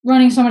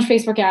running so much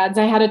Facebook ads.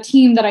 I had a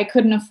team that I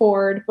couldn't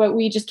afford, but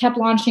we just kept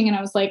launching. And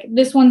I was like,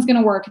 this one's going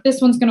to work. This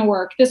one's going to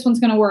work. This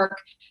one's going to work,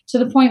 to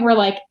the point where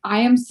like I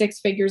am 6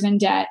 figures in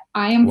debt.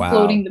 I am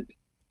Wow.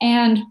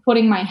 and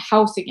putting my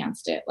house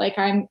against it. Like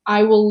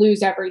I will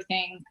lose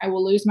everything. I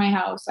will lose my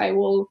house. I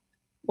will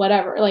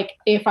whatever. Like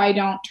if I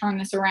don't turn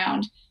this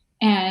around.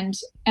 And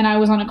I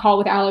was on a call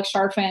with Alex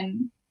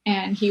Sharfin,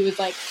 and he was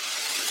like,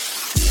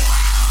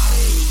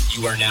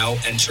 you are now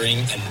entering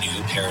a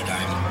new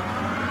paradigm.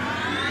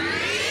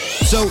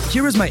 So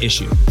here is my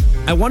issue.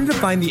 I wanted to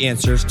find the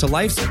answers to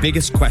life's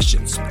biggest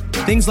questions.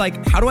 Things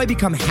like, how do I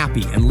become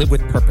happy and live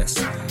with purpose?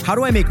 How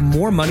do I make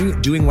more money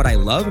doing what I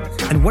love?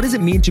 And what does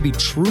it mean to be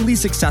truly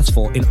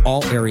successful in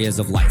all areas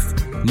of life?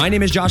 My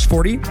name is Josh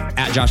Forti,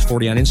 at Josh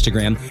Forti on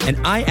Instagram, and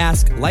I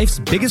ask life's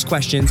biggest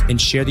questions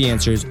and share the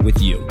answers with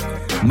you.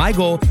 My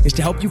goal is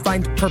to help you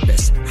find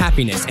purpose,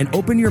 happiness, and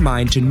open your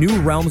mind to new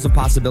realms of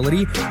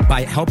possibility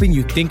by helping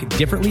you think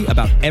differently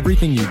about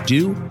everything you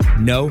do,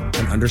 know,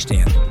 and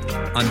understand.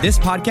 On this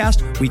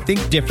podcast, we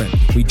think different,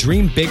 we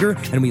dream bigger,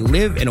 and we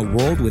live in a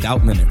world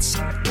without limits.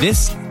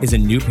 This is a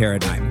new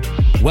paradigm.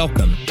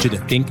 Welcome to the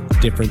Think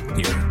Different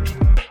Theory.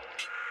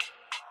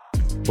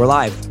 We're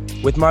live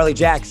with Marley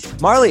Jacks.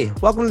 Marley,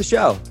 welcome to the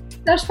show.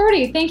 Josh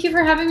Forti, thank you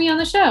for having me on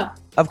the show.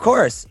 Of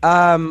course.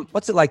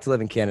 What's it like to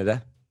live in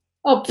Canada?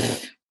 Oh,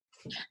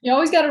 you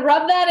always got to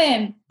rub that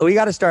in. We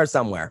got to start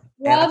somewhere.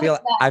 And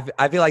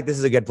I feel like this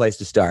is a good place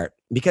to start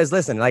because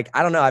listen, like,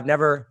 I don't know.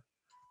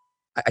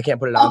 I can't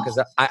put it on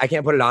because I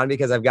can't put it on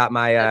because I've got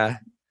my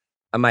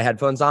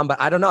headphones on, but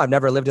I don't know. I've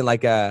never lived in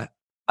like a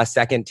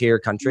second tier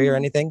country or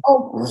anything.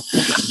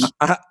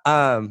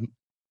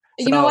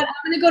 You know what? I'm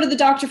going to go to the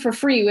doctor for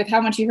free with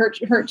how much you hurt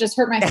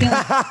my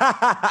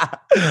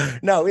feelings.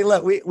 No,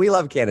 we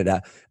love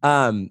Canada.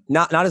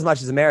 Not as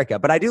much as America,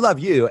 but I do love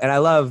you.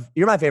 And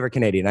you're my favorite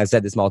Canadian. I've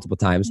said this multiple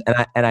times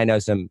and I know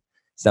some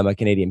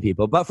Canadian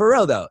people, but for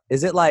real though,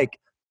 is it like,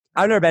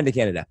 I've never been to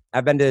Canada.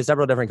 I've been to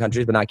several different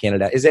countries, but not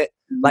Canada. Is it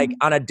like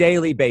on a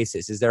daily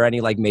basis? Is there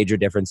any like major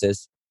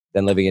differences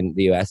than living in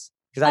the US?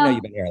 Because I know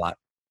you've been here a lot.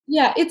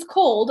 Yeah, it's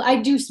cold. I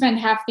do spend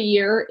half the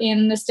year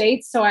in the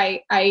States. So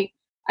I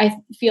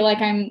feel like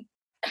I'm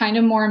kind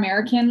of more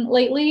American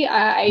lately.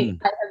 I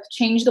have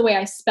changed the way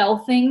I spell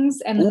things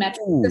and the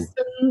metric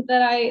system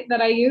that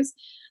I use.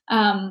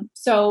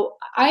 So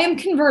I am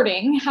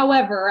converting.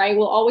 However, I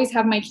will always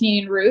have my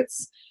Canadian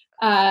roots.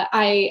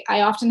 I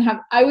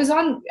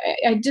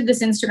did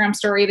this Instagram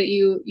story that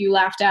you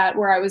laughed at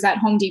where I was at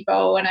Home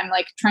Depot and I'm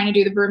like trying to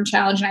do the broom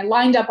challenge and I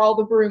lined up all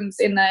the brooms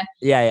in the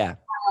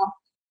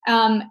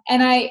and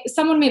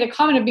someone made a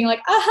comment of being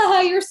like,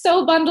 you're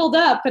so bundled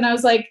up. And I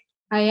was like,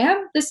 I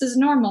am. This is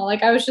normal.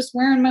 Like I was just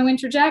wearing my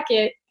winter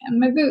jacket and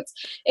my boots.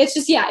 It's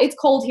just, it's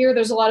cold here.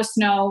 There's a lot of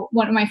snow.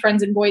 One of my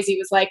friends in Boise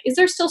was like, is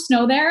there still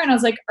snow there? And I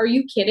was like, are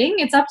you kidding?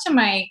 It's up to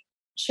my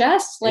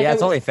chest. Like,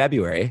 it's only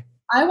February.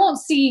 I won't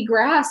see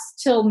grass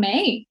till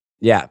May.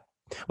 Yeah.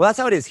 Well, that's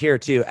how it is here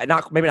too.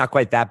 Maybe not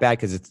quite that bad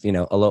because it's, we're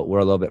a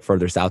little bit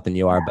further south than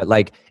you are, but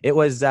like it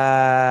was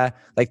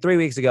like 3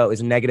 weeks ago, it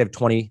was negative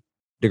 20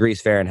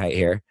 degrees Fahrenheit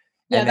here.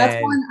 Yeah,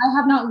 that's one. I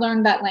have not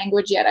learned that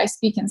language yet. I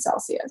speak in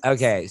Celsius.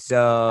 Okay, so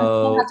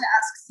I'll have to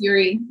ask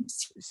Siri.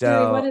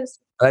 Siri, what is?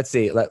 Let's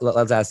see.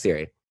 Let's ask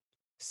Siri.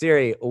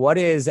 Siri, what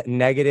is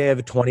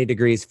negative 20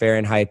 degrees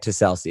Fahrenheit to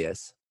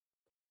Celsius?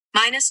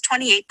 Minus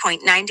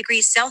 28.9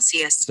 degrees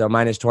Celsius. So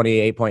minus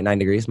 28.9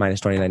 degrees,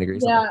 minus 29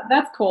 degrees. Yeah,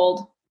 that's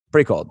cold.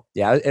 Pretty cold.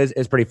 Yeah,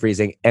 it's pretty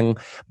freezing.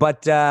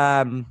 But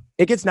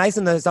it gets nice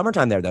in the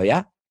summertime there, though.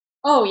 Yeah.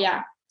 Oh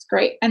yeah, it's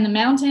great. And the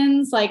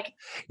mountains, like.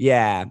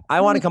 Yeah, I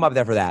want to come up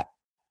there for that.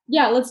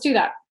 Yeah, let's do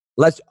that.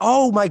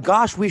 Oh my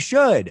gosh, we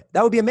should.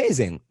 That would be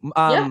amazing.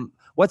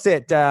 What's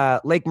it?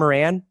 Lake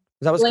Moraine?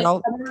 Is that what it's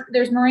called?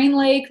 There's Moraine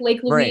Lake,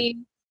 Lake Louise.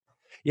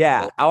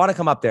 Yeah, I want to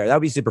come up there. That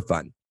would be super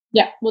fun.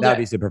 Yeah, that'd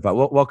be super fun.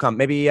 We'll come.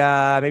 Maybe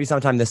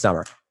sometime this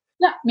summer.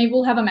 Yeah, maybe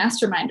we'll have a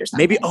mastermind or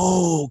something. Maybe.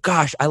 Oh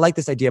gosh, I like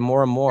this idea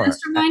more and more.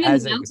 Mastermind in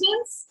the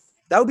mountains.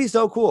 That would be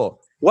so cool.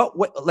 What?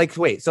 Like,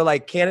 wait. So,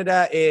 like,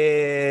 Canada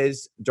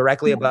is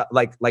directly above,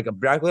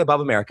 directly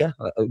above America.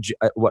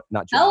 What?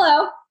 Not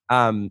Hello.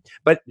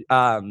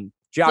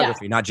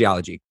 Geography, not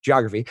geology.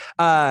 Geography.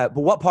 But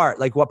what part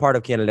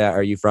of Canada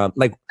are you from?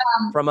 Like,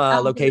 from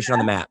a location on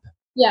the map.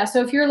 Yeah.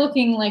 So if you're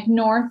looking like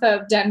north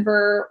of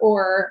Denver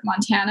or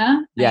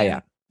Montana. Yeah.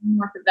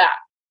 North of that.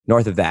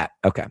 North of that.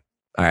 Okay.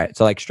 All right.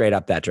 So like straight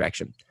up that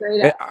direction.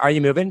 Straight up. Are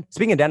you moving?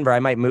 Speaking of Denver, I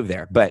might move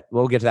there, but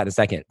we'll get to that in a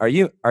second. Are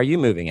you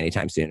moving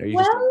anytime soon? Or are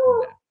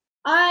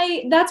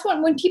you that's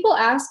when people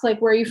ask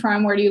like, where are you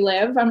from? Where do you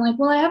live? I'm like,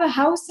 well, I have a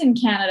house in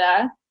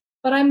Canada,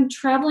 but I'm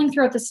traveling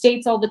throughout the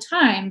States all the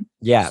time.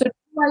 Yeah. So do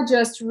I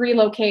just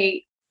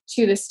relocate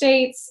to the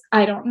States?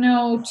 I don't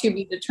know, to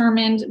be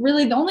determined.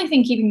 Really, the only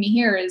thing keeping me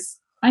here is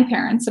my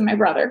parents and my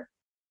brother.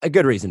 A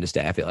good reason to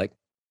stay, I feel like,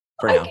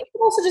 for now. It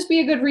could also just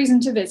be a good reason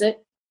to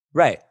visit.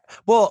 Right.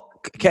 Well,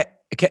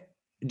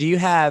 do you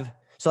have,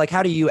 so like,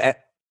 how do you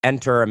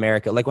enter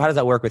America? Like, how does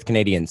that work with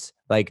Canadians?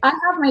 Like, I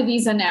have my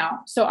visa now,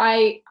 so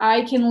I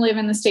can live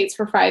in the States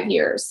for 5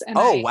 years. And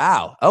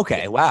wow.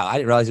 Okay. Wow. I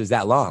didn't realize it was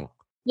that long.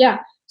 Yeah.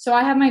 So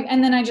I have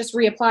and then I just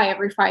reapply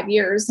every 5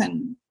 years,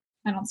 and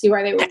I don't see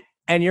why they would.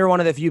 And you're one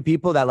of the few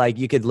people that like,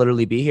 you could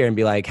literally be here and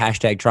be like,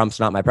 hashtag Trump's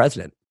not my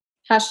president.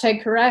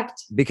 Hashtag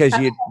correct. Because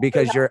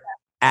you're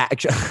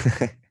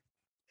actually,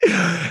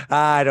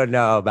 I don't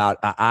know about,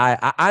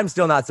 I'm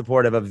still not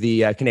supportive of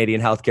the Canadian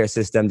healthcare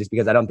system just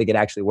because I don't think it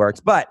actually works.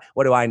 But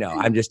what do I know?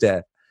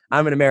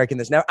 I'm an American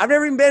I've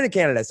never even been to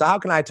Canada. So how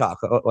can I talk?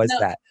 What's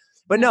that?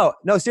 But no,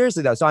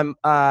 seriously though. So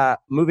I'm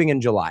moving in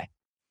July.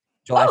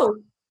 Oh.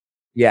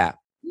 Yeah.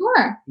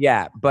 Sure.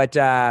 Yeah. But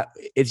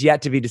it's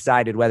yet to be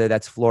decided whether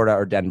that's Florida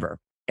or Denver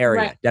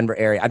area. Right. Denver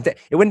area.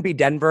 It wouldn't be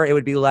Denver. It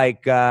would be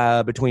like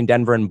between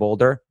Denver and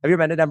Boulder. Have you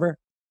ever been to Denver?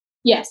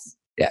 Yes.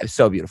 Yeah. It's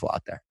so beautiful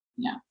out there.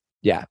 Yeah.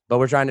 Yeah. But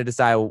we're trying to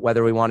decide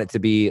whether we want it to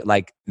be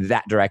like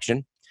that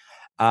direction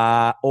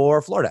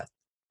or Florida.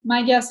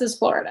 My guess is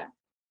Florida.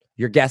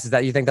 Your guess is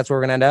that you think that's where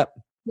we're going to end up?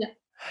 Yeah.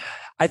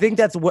 I think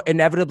that's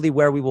inevitably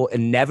where we will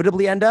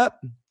inevitably end up.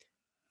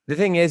 The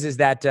thing is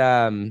that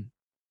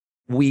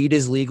weed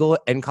is legal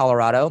in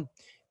Colorado,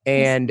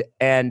 and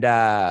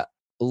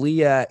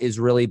Leah is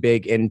really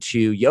big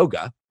into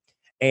yoga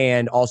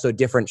and also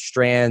different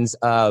strands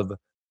of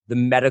the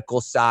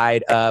medical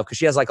side of, because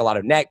she has like a lot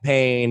of neck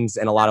pains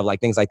and a lot of like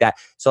things like that.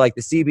 So like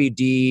the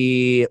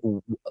CBD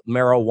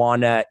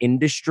marijuana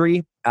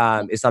industry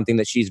is something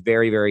that she's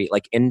very, very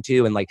like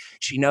into, and like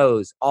she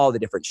knows all the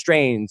different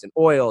strains and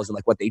oils and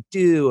like what they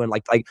do, and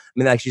like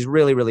she's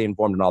really, really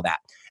informed in all that.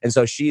 And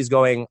so she's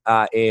going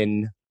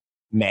in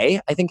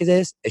May, I think it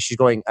is. She's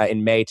going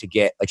in May to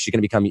get, like, she's going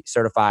to become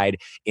certified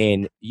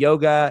in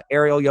yoga,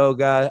 aerial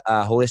yoga,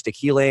 holistic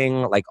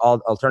healing, like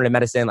all alternative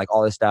medicine, like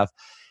all this stuff.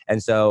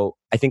 And so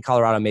I think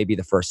Colorado may be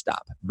the first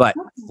stop, but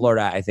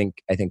Florida, I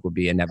think would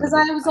be inevitable.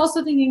 Because I was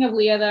also thinking of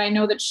Leah, that I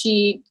know that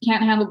she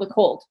can't handle the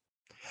cold.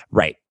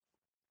 Right.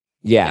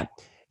 Yeah.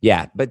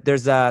 Yeah. But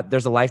there's a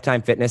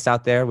Lifetime Fitness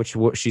out there, which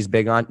she's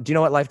big on. Do you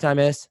know what Lifetime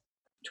is?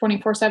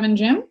 24/7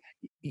 gym.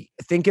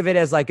 Think of it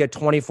as like a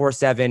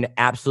 24/7,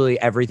 absolutely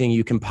everything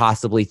you can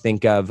possibly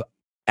think of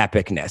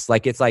epicness.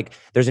 Like, it's like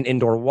there's an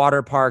indoor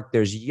water park,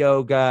 there's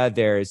yoga,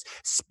 there's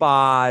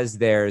spas,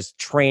 there's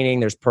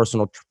training, there's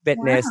personal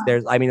fitness. Wow.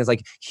 It's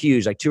like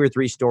huge, like 2 or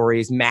 3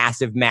 stories,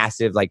 massive,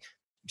 like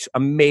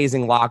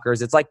amazing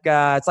lockers. It's like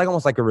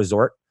almost like a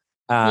resort.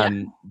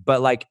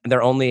 But like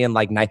they're only in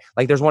like night,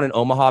 like there's one in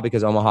Omaha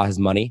because Omaha has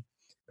money,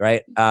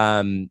 right?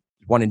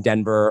 One in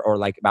Denver or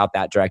like about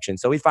that direction.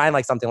 So we find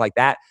like something like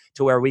that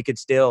to where we could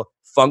still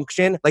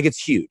function. Like, it's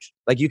huge.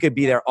 Like, you could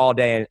be there all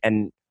day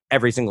and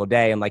every single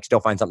day and like still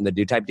find something to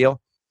do type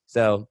deal.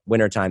 So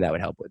wintertime, that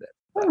would help with it.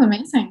 Oh,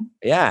 amazing.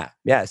 Yeah.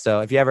 Yeah.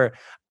 So if you ever,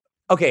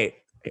 okay,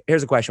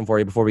 here's a question for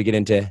you before we get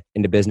into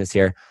business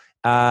here.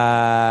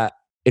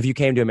 If you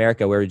came to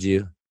America, where would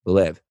you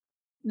live?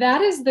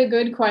 That is the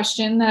good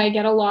question that I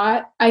get a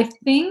lot. I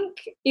think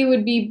it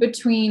would be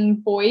between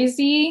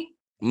Boise,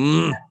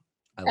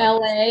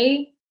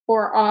 LA,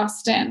 or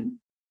Austin.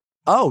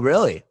 Oh,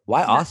 really?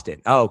 Why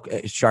Austin? Oh,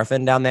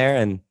 Sharfin down there,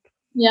 and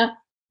yeah.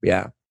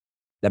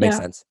 That makes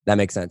sense. That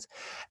makes sense.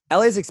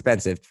 LA is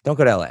expensive. Don't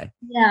go to LA.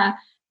 Yeah,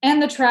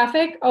 and the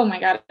traffic. Oh my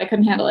God, I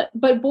couldn't handle it.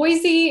 But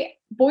Boise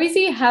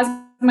has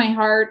my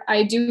heart.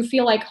 I do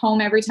feel like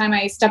home every time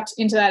I stepped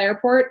into that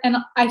airport, and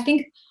I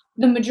think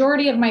the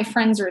majority of my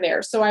friends are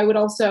there, so I would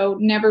also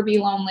never be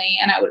lonely,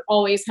 and I would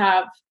always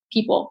have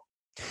people.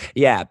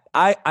 Yeah,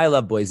 I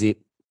love Boise.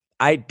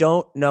 I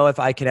don't know if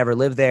I can ever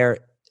live there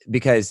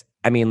because,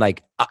 I mean,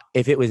 like,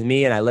 if it was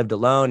me and I lived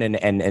alone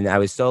and I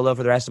was solo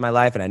for the rest of my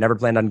life and I never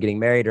planned on getting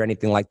married or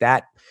anything like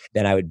that,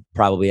 then I would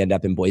probably end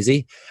up in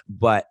Boise.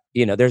 But,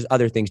 there's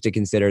other things to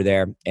consider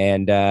there.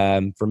 And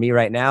for me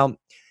right now,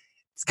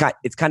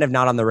 it's kind of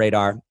not on the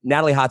radar.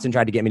 Natalie Hodson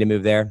tried to get me to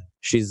move there.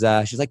 She's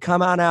like,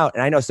 come on out.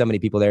 And I know so many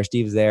people there.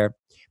 Steve's there.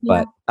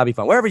 But that'll be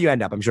fun. Wherever you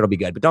end up, I'm sure it'll be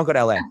good. But don't go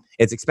to LA.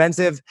 It's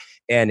expensive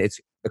and it's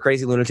a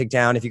crazy lunatic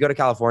town. If you go to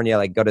California,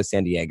 like go to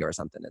San Diego or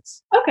something.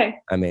 It's okay.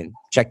 I mean,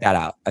 check that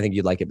out. I think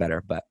you'd like it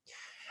better. But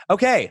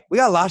okay, we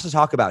got a lot to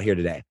talk about here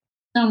today.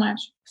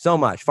 So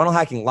much. Funnel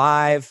Hacking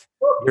Live,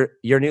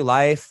 your new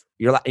life,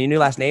 your new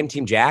last name,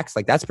 Team Jax.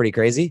 Like, that's pretty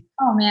crazy.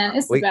 Oh man,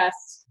 it's the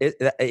best. It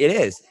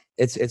is.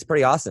 It's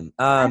pretty awesome.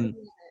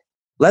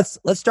 Let's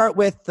start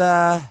with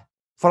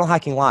Funnel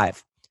Hacking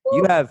Live.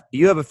 You have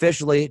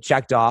officially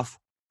checked off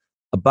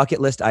a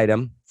bucket list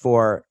item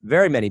for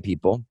very many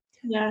people,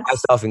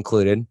 myself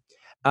included.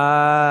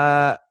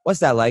 What's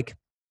that like?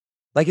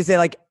 Like you say,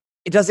 like,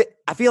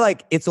 I feel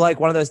like it's like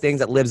one of those things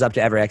that lives up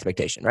to every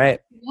expectation, right?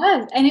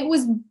 Yes, and it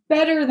was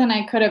better than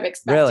I could have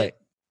expected. Really?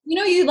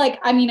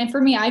 And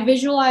for me, I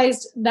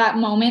visualized that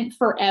moment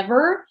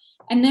forever.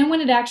 And then when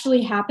it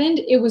actually happened,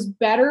 it was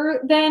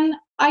better than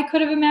I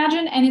could have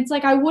imagined. And it's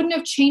like, I wouldn't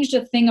have changed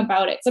a thing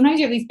about it. Sometimes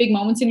you have these big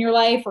moments in your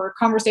life or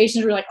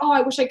conversations where you're like, oh,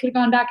 I wish I could have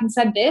gone back and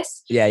said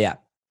this. Yeah.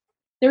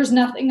 There's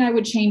nothing I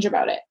would change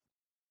about it.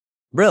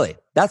 Really?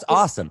 That's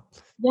awesome.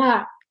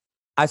 Yeah.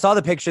 I saw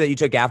the picture that you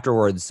took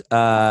afterwards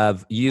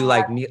of you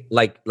like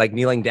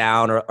kneeling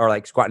down or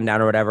like squatting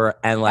down or whatever,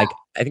 and like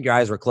I think your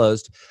eyes were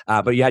closed,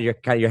 but you had your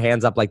kind of your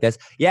hands up like this.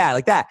 Yeah,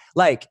 like that.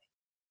 Like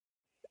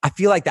I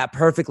feel like that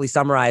perfectly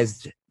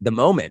summarized the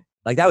moment.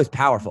 Like that was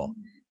powerful.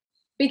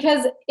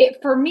 Because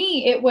for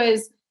me, it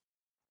was,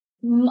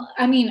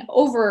 I mean,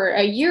 over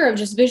a year of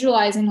just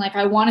visualizing, like,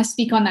 I want to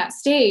speak on that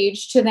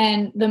stage, to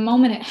then the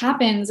moment it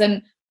happens.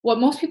 And what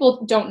most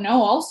people don't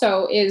know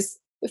also is,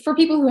 for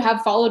people who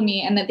have followed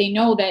me and that they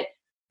know that,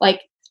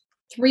 like,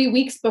 3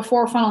 weeks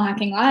before Funnel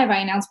Hacking Live, I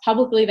announced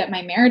publicly that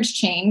my marriage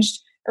changed,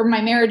 or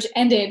my marriage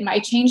ended. I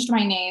changed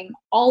my name,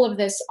 all of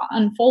this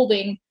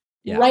unfolding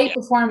right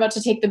before I'm about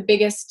to take the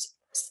biggest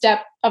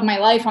step of my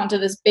life onto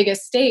this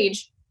biggest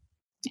stage.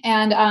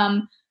 And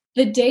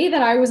the day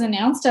that I was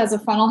announced as a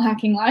Funnel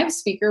Hacking Live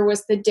speaker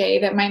was the day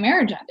that my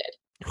marriage ended.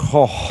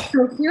 Oh.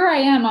 So here I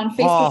am on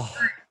Facebook. Oh.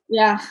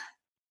 Yeah.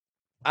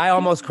 I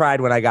almost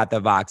cried when I got the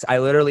Vox. I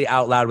literally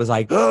out loud was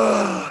like,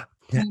 oh.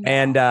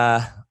 And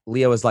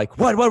Leah was like,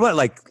 what?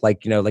 Like,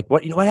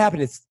 what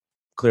happened? It's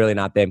clearly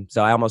not them.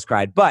 So I almost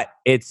cried, but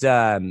it's,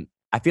 I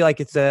feel like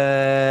it's,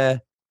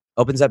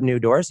 opens up new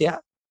doors. Yeah.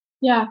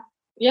 Yeah.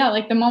 Yeah.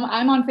 Like the moment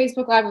I'm on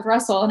Facebook Live with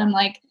Russell and I'm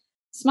like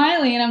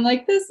smiling and I'm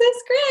like, this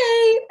is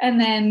great.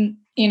 And then,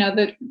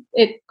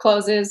 it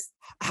closes.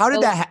 How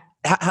did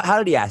how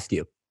did he ask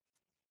you?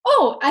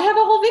 Oh, I have a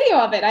whole video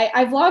of it.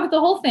 I vlogged the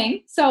whole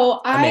thing. So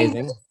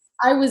Amazing.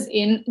 I was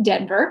in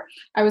Denver.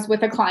 I was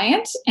with a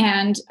client,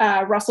 and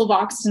Russell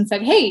voxed and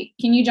said, hey,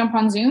 can you jump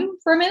on Zoom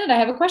for a minute? I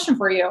have a question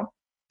for you.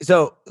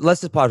 So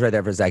let's just pause right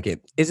there for a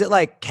second. Is it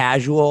like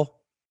casual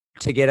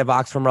to get a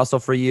Vox from Russell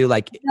for you?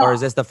 Like, no. Or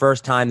is this the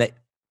first time that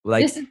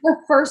like, this is the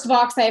first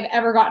Vox I have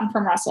ever gotten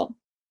from Russell.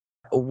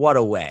 What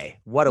a way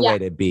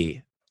to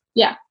be.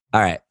 Yeah.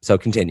 All right. So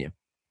continue.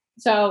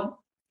 So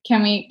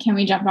can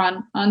we jump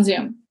on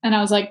Zoom? And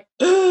I was like,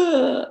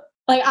 ugh.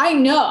 Like, I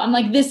know, I'm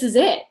like, this is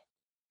it.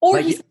 Or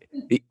like,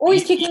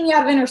 he's kicking me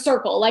out of Inner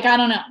Circle. Like, I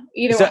don't know.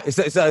 Either way.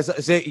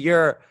 So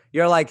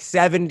you're like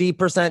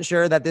 70%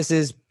 sure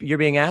that you're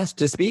being asked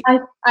to speak?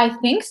 I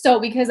think so,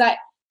 because at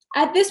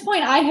this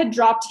point I had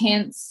dropped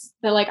hints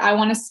that, like, I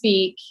want to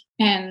speak,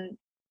 and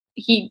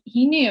he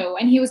knew,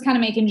 and he was kind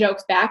of making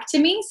jokes back to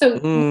me. So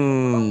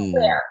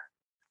there.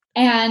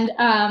 And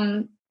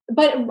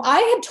but I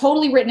had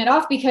totally written it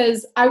off,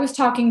 because I was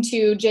talking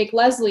to Jake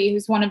Leslie,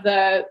 who's one of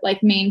the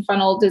like main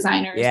funnel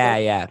designers.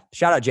 Yeah.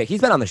 Shout out Jake.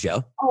 He's been on the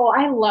show. Oh,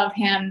 I love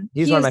him.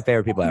 He's one of my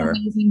favorite people ever.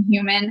 Amazing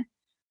human.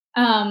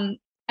 And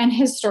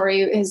his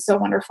story is so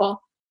wonderful.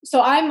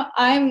 So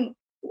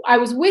I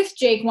was with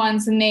Jake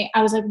once, and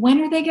I was like, when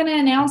are they going to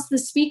announce the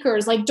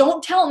speakers? Like,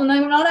 don't tell them.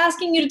 I'm not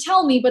asking you to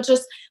tell me, but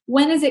just,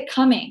 when is it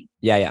coming?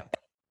 Yeah.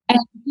 And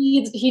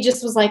he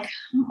just was like,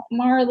 oh,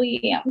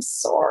 Marley, I'm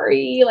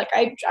sorry. Like,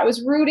 I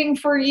was rooting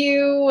for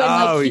you.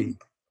 And like, he's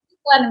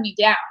letting me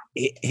down.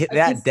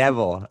 That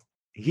devil,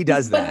 he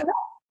does that.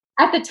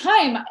 At the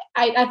time,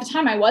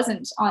 I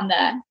wasn't on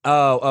the.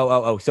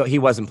 Oh. So he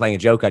wasn't playing a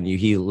joke on you.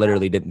 He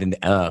literally didn't.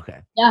 Oh, okay.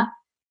 Yeah.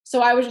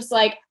 So I was just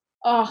like,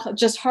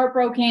 just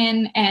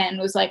heartbroken, and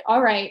was like,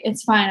 all right,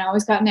 it's fine. I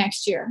always got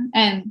next year.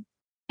 And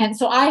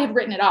so I had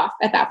written it off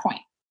at that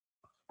point.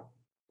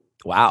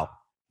 Wow.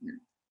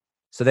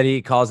 So then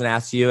he calls and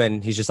asks you,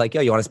 and he's just like,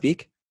 yo, you want to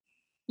speak?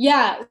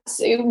 Yeah.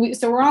 So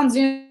we're on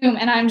Zoom,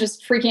 and I'm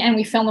just freaking, and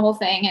we film the whole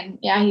thing. And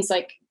yeah, he's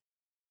like,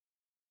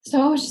 so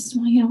I was just,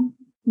 we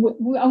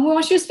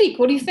want you to speak.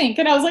 What do you think?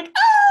 And I was like,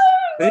 oh.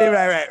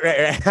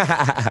 Right.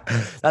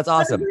 That's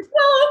awesome. Like,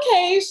 oh,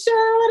 okay,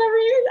 sure, whatever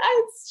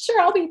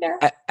I'll be there.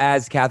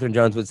 As Catherine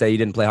Jones would say, you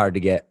didn't play hard to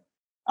get.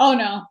 Oh,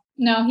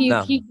 no, he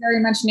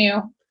very much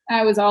knew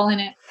I was all in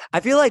it.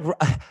 I feel like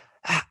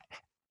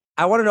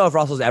I want to know if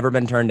Russell's ever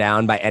been turned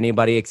down by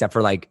anybody except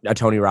for like a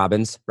Tony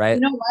Robbins, right?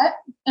 You know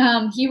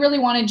what? He really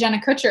wanted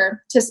Jenna Kutcher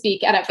to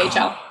speak at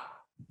FHL.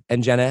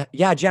 And Jenna,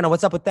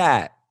 what's up with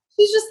that?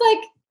 She's just like,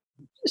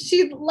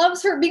 she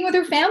loves being with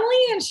her family,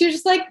 and she was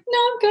just like, no,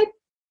 I'm good.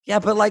 Yeah,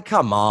 but like,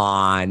 come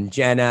on,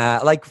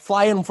 Jenna. Like,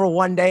 fly in for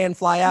one day and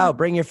fly out.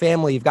 Bring your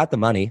family. You've got the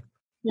money.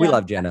 Yeah. We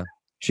love Jenna.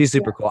 She's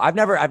super cool. I've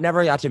never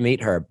got to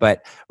meet her,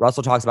 but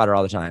Russell talks about her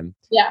all the time.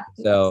 Yeah.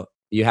 So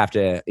you have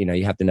to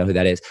know who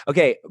that is.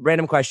 Okay,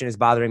 random question is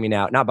bothering me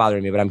now. Not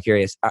bothering me, but I'm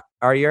curious.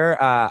 Are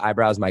your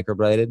eyebrows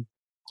microbladed?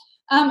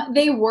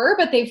 They were,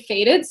 but they've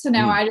faded. So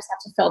now I just have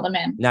to fill them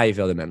in. Now you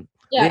fill them in.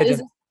 Yeah.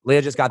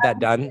 Leah just got that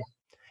done.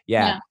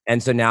 Yeah.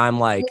 And so now I'm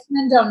like,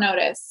 men don't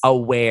notice.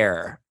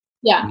 Aware.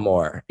 Yeah.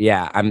 More.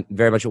 Yeah. I'm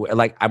very much aware.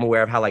 Like, I'm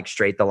aware of how like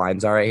straight the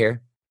lines are right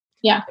here.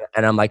 Yeah.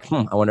 And I'm like,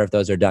 I wonder if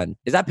those are done.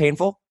 Is that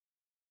painful?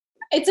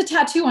 It's a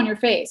tattoo on your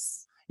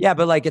face. Yeah,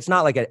 but like, it's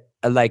not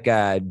like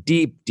a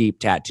deep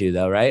tattoo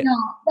though, right? No.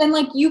 And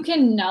like, you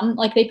can numb,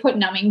 like they put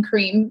numbing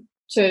cream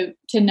to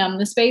numb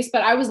the space,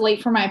 but I was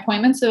late for my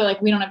appointment. So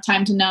like, we don't have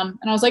time to numb.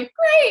 And I was like,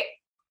 great.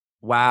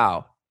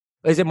 Wow.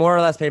 Is it more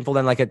or less painful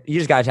than you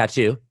just got a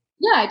tattoo?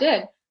 Yeah, I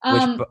did.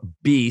 Which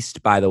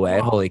beast, by the way.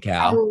 Holy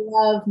cow. I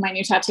love my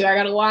new tattoo. I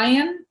got a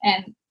lion,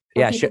 and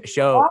yeah,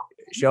 show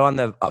on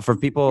the, for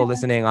people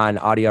listening on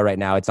audio right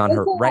now, it's on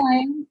her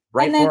right.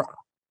 right And then for.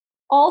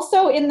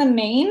 also in the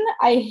mane,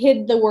 I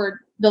hid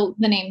the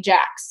name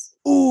Jax.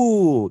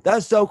 Ooh,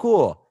 that's so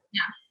cool.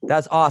 Yeah.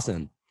 That's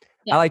awesome.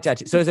 Yeah. I like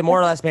tattoos. So is it more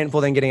or less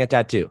painful than getting a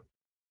tattoo?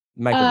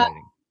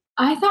 Microblading.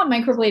 I thought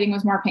microblading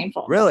was more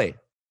painful. Really?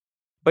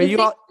 But you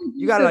got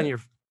it on your.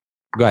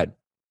 Go ahead.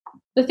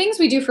 The things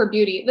we do for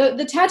beauty,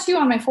 the tattoo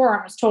on my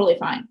forearm is totally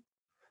fine.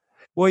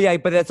 Well, yeah,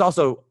 but it's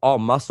also all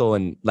muscle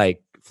and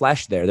like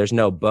flesh there. There's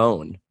no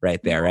bone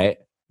right there, right?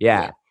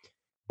 Yeah.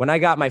 When I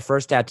got my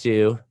first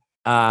tattoo,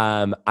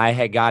 I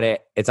had got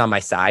it. It's on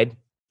my side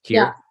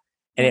here. Yeah.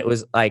 And it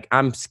was like,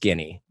 I'm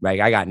skinny, right?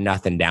 I got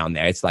nothing down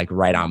there. It's like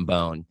right on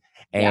bone.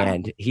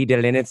 And he did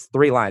it, and it's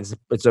 3 lines.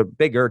 It's a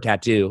bigger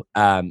tattoo.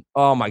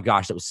 Oh my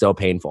gosh, it was so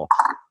painful.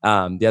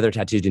 The other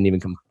tattoos didn't even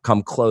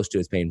come close to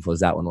as painful as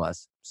that one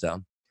was.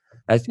 So,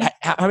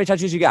 how many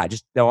tattoos you got?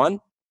 Just the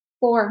one?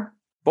 4.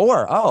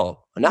 4.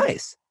 Oh,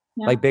 nice.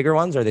 Yeah. Like bigger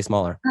ones, or are they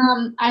smaller?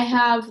 I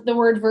have the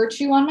word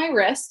virtue on my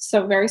wrist,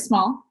 so very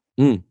small.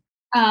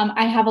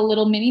 I have a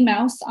little Minnie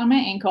Mouse on my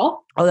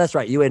ankle. Oh, that's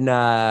right. You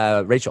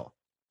and Rachel.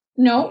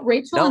 No,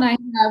 Rachel and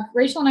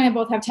I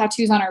both have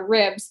tattoos on our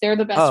ribs. They're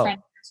the best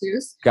friend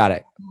tattoos. Got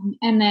it.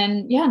 And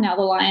then, now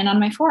the lion on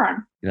my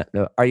forearm.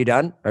 Are you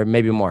done, or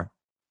maybe more?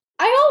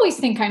 I always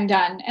think I'm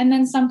done, and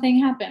then something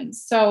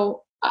happens.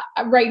 So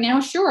right now,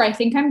 sure, I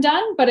think I'm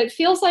done, but it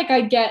feels like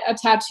I'd get a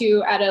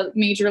tattoo at a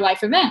major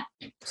life event.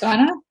 So I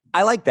don't know.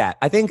 I like that.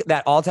 I think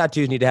that all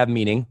tattoos need to have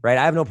meaning, right?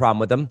 I have no problem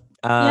with them.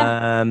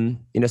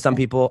 Some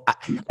people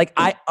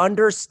I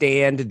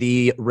understand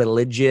the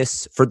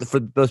religious for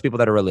those people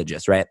that are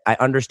religious, right? I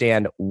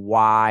understand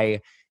why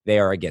they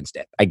are against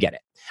it. I get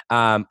it.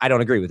 I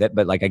don't agree with it,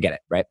 but like I get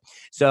it, right?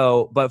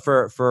 So, but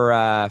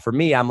for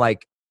me, I'm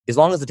like, as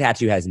long as the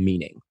tattoo has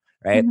meaning,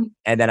 right? Mm-hmm.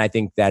 And then I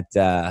think that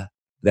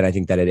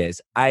it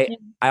is. I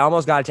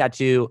almost got a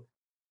tattoo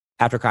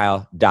after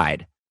Kyle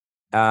died,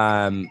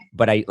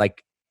 but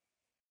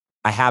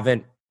I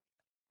haven't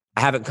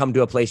come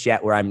to a place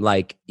yet where I'm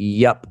like,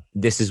 yep,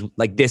 this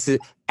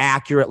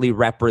accurately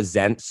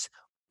represents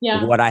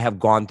what I have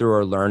gone through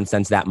or learned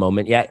since that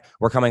moment yet.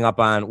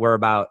 We're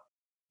about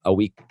a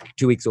week,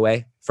 2 weeks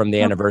away from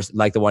the anniversary,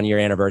 like the 1 year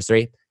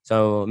anniversary.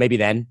 So maybe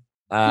then,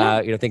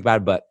 think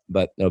about it,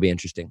 but it'll be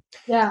interesting.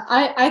 Yeah.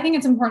 I think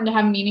it's important to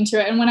have meaning to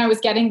it. And when I was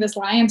getting this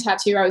lion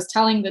tattoo, I was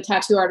telling the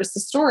tattoo artist the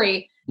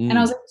story and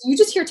I was like, do you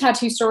just hear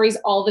tattoo stories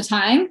all the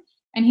time?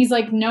 And he's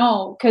like,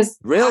 no, because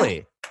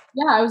really?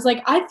 I was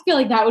like, I feel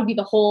like that would be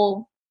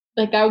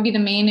that would be the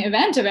main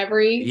event of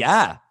every.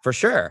 Yeah, for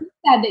sure. He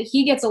said that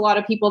he gets a lot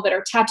of people that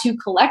are tattoo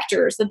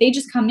collectors that they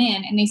just come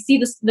in and they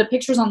see the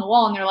pictures on the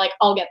wall and they're like,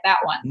 I'll get that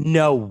one.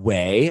 No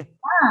way.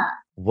 Yeah.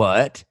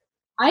 What?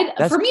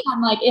 For me,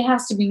 I'm like, it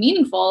has to be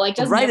meaningful. Like,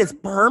 right. It's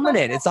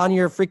permanent. It's on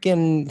your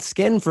freaking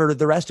skin for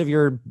the rest of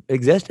your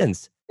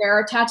existence. There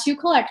are tattoo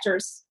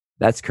collectors.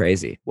 That's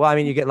crazy. Well, I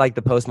mean, you get like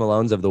the Post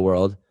Malones of the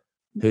world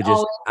who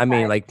just,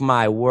 like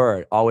my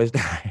word, always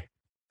die.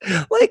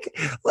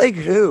 like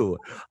who?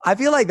 I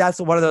feel like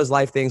that's one of those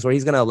life things where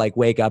he's gonna like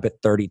wake up at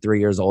 33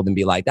 years old and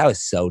be like, that was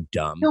so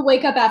dumb. He'll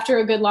wake up after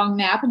a good long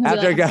nap and I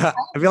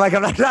feel like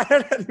I'm not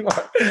tired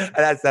anymore.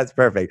 That's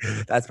perfect.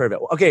 That's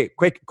perfect. Okay,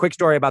 quick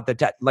story about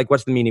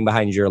what's the meaning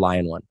behind your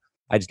lion one?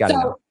 I just gotta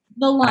know.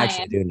 The lion. I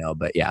actually do know,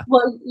 but yeah.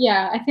 Well,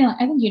 yeah, I think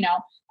you know.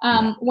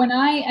 When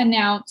I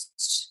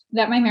announced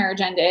that my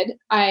marriage ended,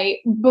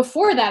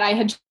 before that I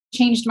had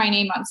changed my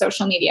name on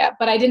social media,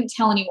 but I didn't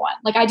tell anyone.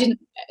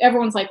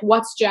 Everyone's like,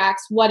 what's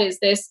Jax? What is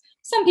this?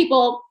 Some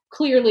people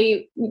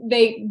clearly,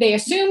 they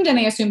assumed, and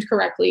they assumed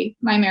correctly,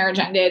 my marriage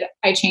ended.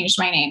 I changed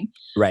my name.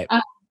 Right.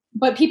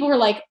 But people were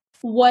like,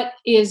 what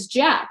is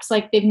Jax?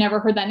 Like, they've never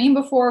heard that name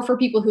before. For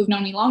people who've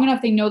known me long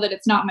enough, they know that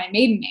it's not my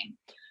maiden name.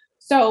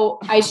 So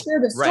I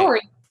shared a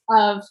story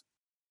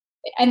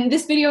and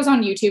this video is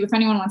on YouTube if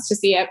anyone wants to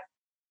see it.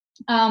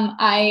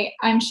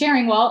 I'm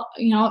sharing, a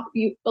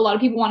lot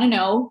of people want to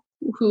know,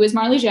 who is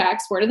Marley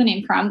Jax? Where did the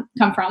name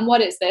come from? What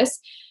is this?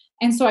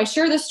 And so I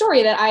share this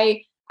story that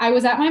I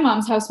was at my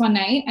mom's house one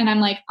night and I'm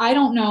like, I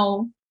don't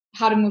know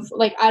how to move.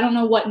 Like, I don't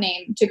know what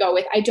name to go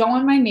with. I don't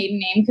want my maiden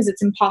name because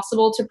it's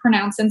impossible to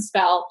pronounce and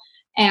spell.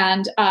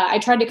 And I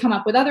tried to come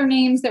up with other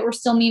names that were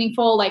still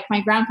meaningful. Like,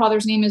 my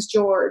grandfather's name is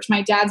George.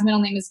 My dad's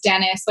middle name is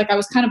Dennis. Like, I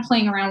was kind of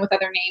playing around with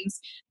other names,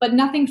 but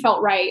nothing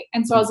felt right.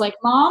 And so I was like,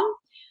 Mom,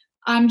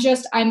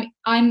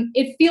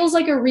 it feels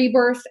like a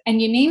rebirth,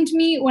 and you named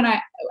me when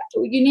I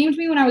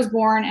was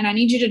born, and I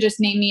need you to just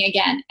name me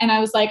again. And I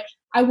was like,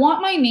 I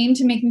want my name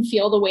to make me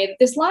feel the way that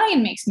this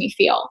lion makes me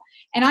feel.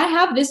 And I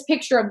have this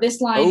picture of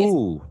this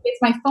lion.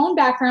 It's my phone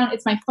background.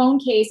 It's my phone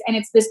case. And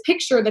it's this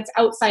picture that's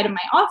outside of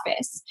my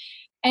office.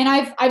 And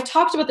I've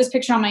talked about this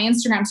picture on my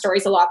Instagram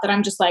stories a lot, that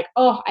I'm just like,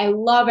 oh, I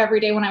love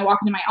every day when I walk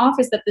into my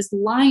office that this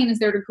lion is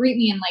there to greet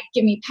me and like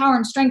give me power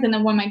and strength. And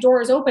then when my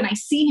door is open, I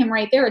see him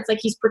right there. It's like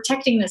he's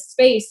protecting this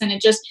space, and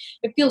it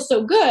feels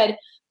so good.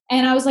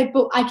 And I was like,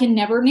 but I can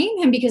never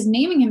name him because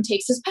naming him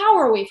takes his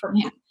power away from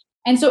him.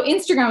 And so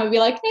Instagram would be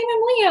like, name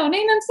him Leo,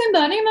 name him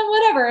Simba, name him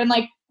whatever. And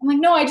like, I'm like,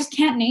 no, I just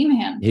can't name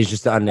him. He's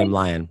just the unnamed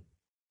lion.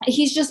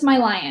 He's just my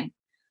lion.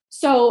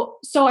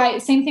 I,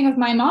 same thing with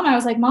my mom. I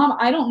was like, Mom,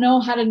 I don't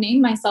know how to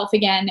name myself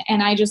again.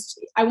 And I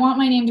want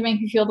my name to make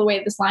me feel the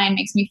way this lion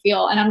makes me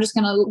feel. And I'm just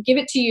going to give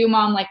it to you,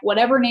 Mom. Like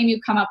whatever name you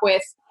come up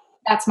with,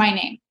 that's my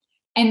name.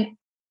 And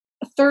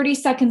 30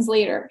 seconds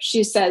later,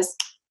 she says,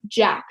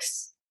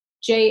 Jax,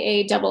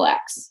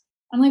 Jax.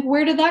 I'm like,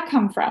 where did that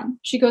come from?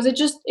 She goes, it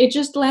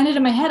just landed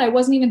in my head. I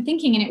wasn't even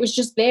thinking, and it was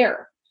just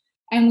there.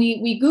 And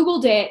we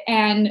Googled it,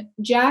 and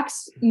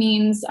Jax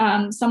means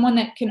someone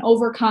that can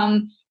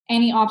overcome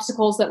any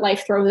obstacles that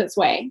life throws its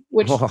way,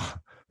 which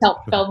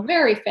felt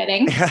very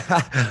fitting.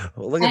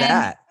 Look at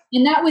that.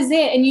 And that was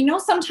it.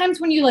 And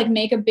sometimes when you like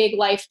make a big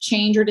life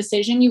change or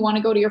decision, you want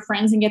to go to your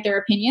friends and get their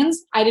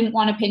opinions. I didn't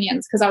want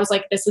opinions because I was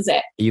like, this is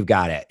it. You've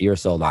got it. You're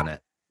sold on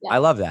it. Yeah. I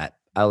love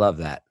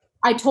that.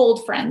 I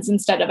told friends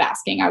instead of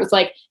asking. I was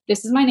like,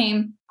 this is my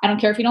name. I don't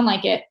care if you don't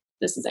like it.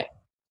 This is it.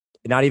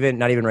 Not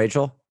even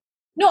Rachel?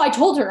 No, I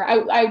told her.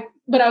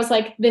 But I was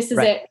like, this is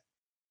it.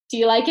 Do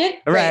you like it?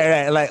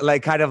 Right.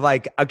 Like kind of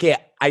like, okay,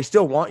 I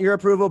still want your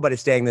approval, but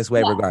it's staying this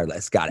way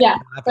regardless. Got it. Yeah.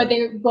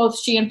 But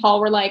she and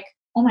Paul were like,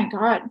 oh my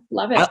God,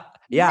 love it.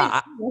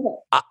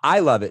 I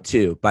love it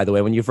too, by the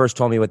way. When you first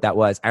told me what that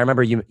was, I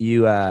remember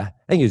you I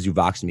think it was you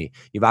Voxed me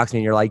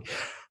and you're like,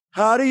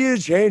 how do you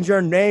change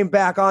your name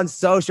back on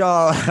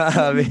social?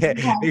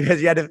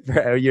 Because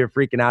you're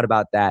freaking out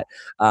about that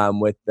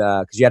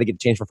because you had to get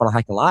changed for Funnel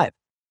Hacking Live.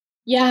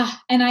 Yeah.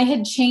 And I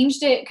had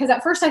changed it because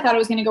at first I thought I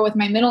was going to go with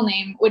my middle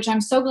name, which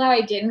I'm so glad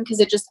I didn't, because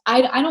it just,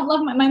 I don't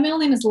love my middle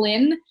name is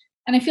Lynn.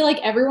 And I feel like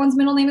everyone's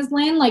middle name is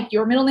Lynn. Like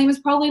your middle name is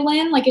probably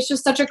Lynn. Like it's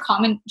just such a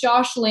common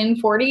Josh Lynn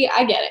 40.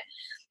 I get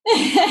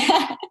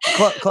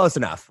it. Close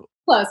enough.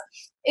 Close.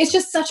 It's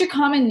just such a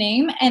common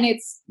name, and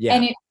it's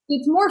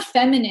more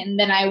feminine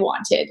than I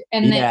wanted.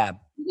 And then,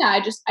 I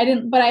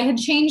didn't, but I had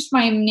changed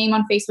my name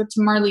on Facebook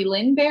to Marley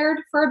Lynn Baird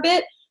for a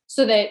bit,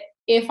 so that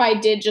if I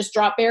did just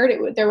drop Baird,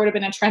 there would have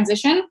been a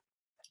transition.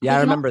 Yeah,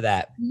 I remember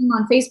that.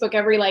 On Facebook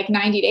every like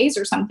 90 days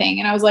or something.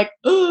 And I was like,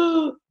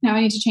 oh, now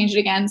I need to change it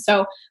again.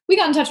 So we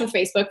got in touch with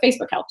Facebook.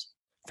 Facebook helped.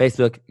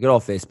 Facebook, good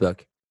old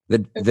Facebook.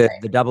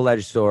 The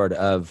double-edged sword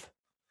of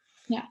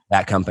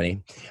that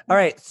company. All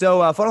right.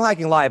 So Funnel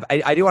Hacking Live,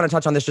 I do want to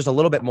touch on this just a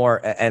little bit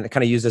more and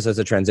kind of use this as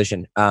a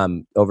transition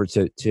over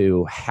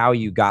to how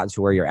you got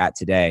to where you're at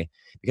today.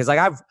 Because like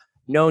I've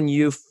known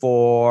you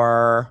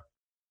for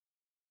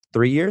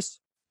 3 years.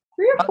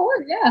 3 or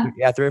 4, yeah.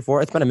 Yeah, 3 or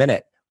 4. It's been a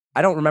minute.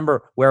 I don't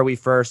remember where we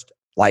first,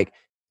 I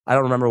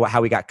don't remember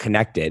how we got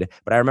connected,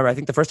 but I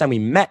think the first time we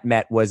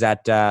met was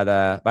at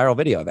the Viral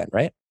Video event,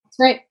 right? That's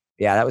right.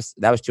 Yeah, that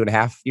was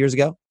 2.5 years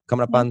ago,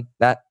 coming up on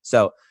that.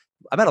 So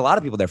I met a lot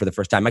of people there for the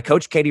first time. My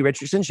coach, Katie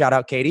Richardson, shout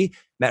out Katie,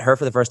 met her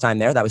for the first time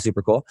there. That was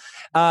super cool.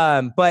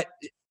 But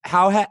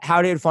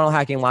how did Funnel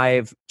Hacking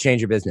Live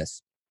change your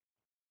business?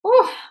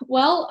 Oh,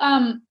 well,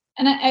 and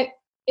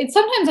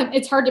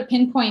it's hard to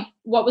pinpoint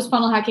what was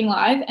Funnel Hacking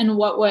Live and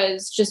what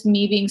was just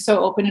me being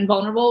so open and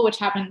vulnerable, which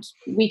happened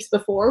weeks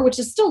before, which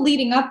is still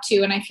leading up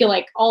to, and I feel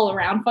like all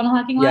around Funnel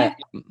Hacking Live.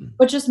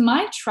 But just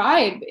my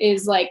tribe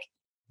is like,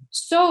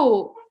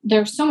 so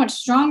they're so much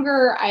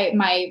stronger.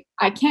 I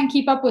can't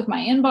keep up with my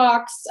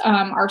inbox.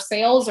 Our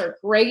sales are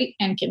great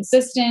and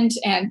consistent,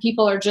 and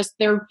people are just,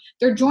 they're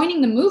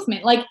joining the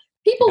movement. Like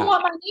people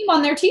want my name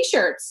on their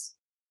t-shirts.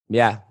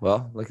 Yeah.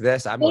 Well, look at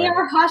this. They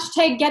are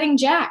hashtag getting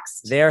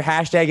jaxed. They're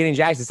hashtag getting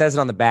jaxed. It says it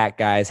on the back,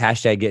 guys.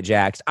 Hashtag get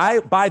jaxed.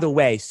 By the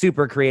way,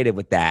 super creative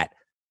with that.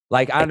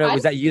 Like, I don't know.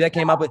 Was that you that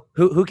came up with,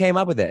 who came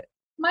up with it?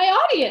 My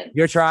audience.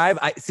 Your tribe.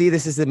 I see.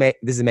 This is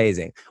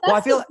amazing. Well,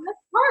 I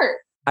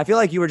feel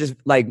like you were just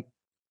like,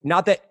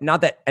 not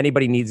that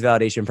anybody needs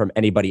validation from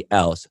anybody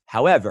else.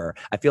 However,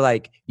 I feel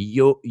like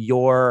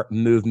your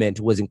movement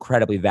was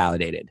incredibly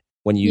validated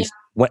when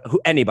who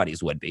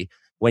anybody's would be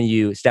when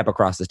you step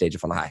across the stage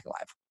of Funnel Hacking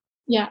Live.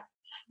 Yeah,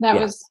 that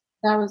was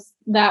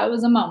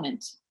a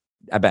moment.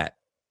 I bet,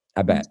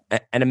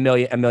 and a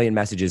million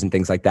messages and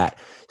things like that.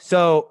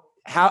 So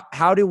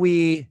how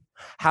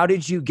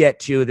did you get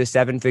to the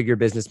 7-figure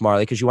business,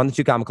 Marley? Because you won the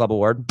 2 Comma Club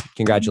Award.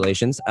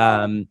 Congratulations.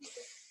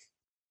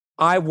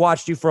 I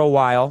watched you for a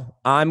while.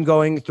 I'm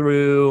going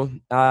through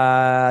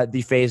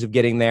the phase of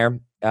getting there.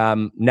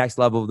 Next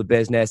level of the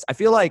business. I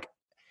feel like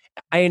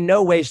I in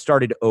no way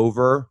started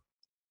over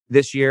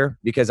this year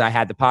because I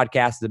had the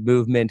podcast, the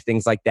movement,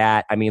 things like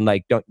that. I mean,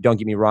 like, don't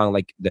get me wrong.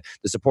 Like the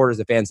supporters,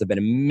 the fans have been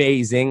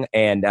amazing.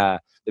 And the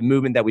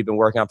movement that we've been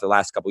working on for the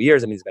last couple of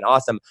years, I mean, it's been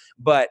awesome.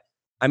 But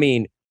I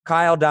mean,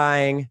 Kyle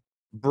dying,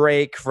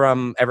 break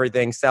from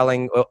everything,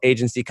 selling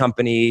agency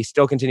company,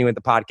 still continuing with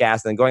the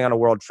podcast, and then going on a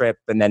world trip,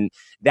 and then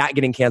that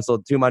getting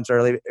canceled 2 months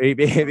early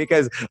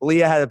because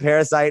Leah had a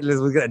parasite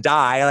and was going to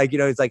die. Like,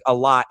 it's like a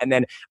lot. And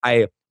then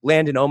I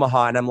land in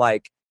Omaha and I'm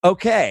like,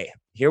 okay,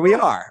 here we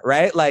are,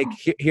 right? Like,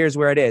 here's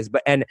where it is.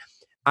 And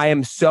I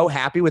am so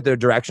happy with the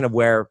direction of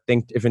where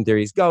Think Different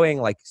Theory is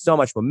going. Like, so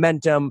much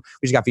momentum.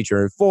 We just got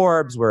featured in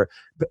Forbes. We're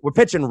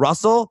pitching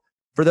Russell.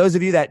 For those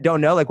of you that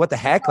don't know, like, what the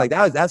heck? Like,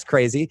 that's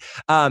crazy.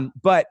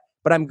 But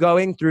I'm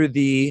going through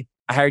I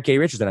hired Katie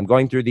Richardson. I'm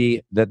going through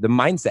the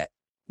mindset.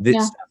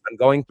 Stuff. I'm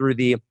going through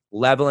the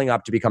leveling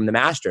up to become the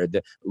master,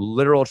 the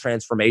literal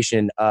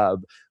transformation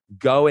of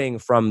going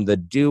from the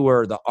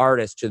doer, the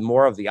artist, to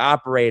more of the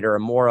operator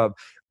and more of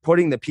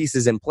putting the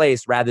pieces in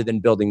place rather than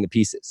building the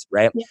pieces,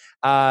 right?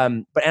 Yeah.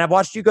 And I've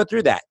watched you go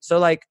through that. So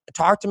like,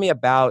 talk to me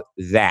about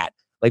that.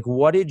 Like,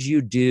 what did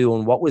you do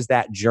and what was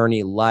that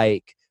journey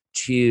like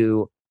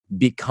to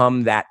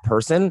become that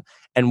person,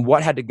 and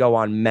what had to go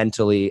on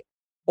mentally?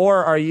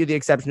 Or are you the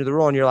exception to the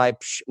rule and you're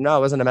like, no, it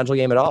wasn't a mental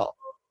game at all?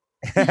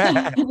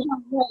 I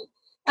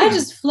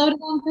just floated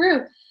on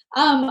through.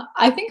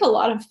 I think a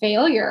lot of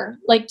failure.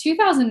 Like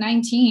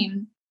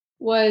 2019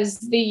 was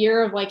the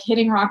year of like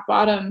hitting rock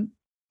bottom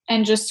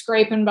and just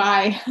scraping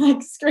by,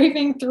 like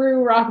scraping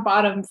through rock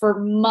bottom for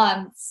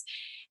months,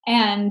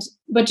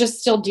 but just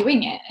still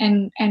doing it.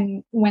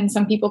 And when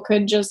some people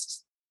could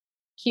just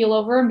keel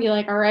over and be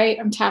like, all right,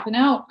 I'm tapping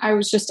out.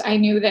 I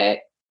knew that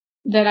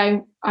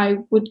I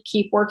would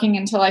keep working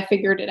until I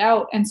figured it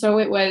out. And so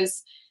it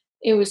was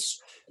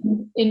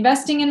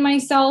investing in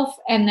myself,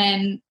 and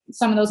then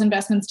some of those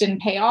investments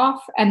didn't pay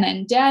off, and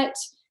then debt,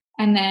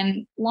 and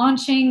then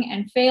launching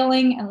and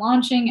failing and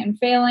launching and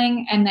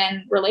failing, and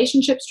then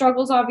relationship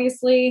struggles,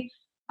 obviously.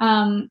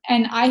 And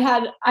I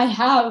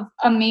have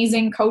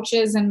amazing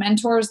coaches and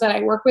mentors that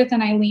I work with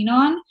and I lean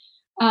on.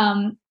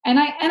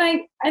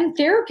 And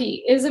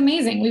therapy is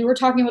amazing. We were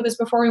talking about this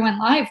before we went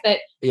live that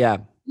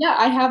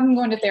I have them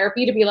going to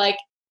therapy to be like,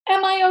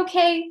 am I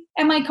okay?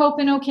 Am I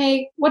coping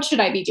okay? What should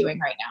I be doing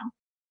right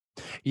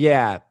now?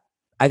 Yeah.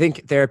 I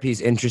think therapy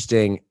is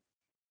interesting,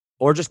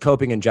 or just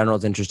coping in general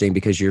is interesting,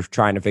 because you're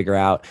trying to figure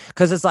out,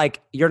 because it's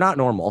like, you're not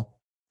normal,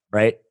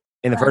 right?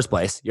 In the first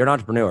place, you're an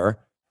entrepreneur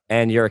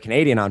and you're a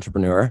Canadian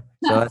entrepreneur.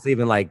 So that's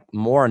even like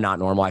more not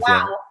normal, I feel.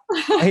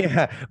 Wow.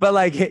 Yeah. But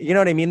like, you know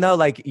what I mean though?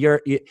 Like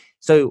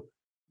so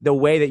the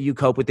way that you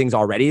cope with things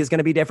already is going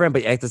to be different,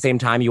 but at the same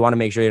time, you want to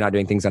make sure you're not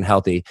doing things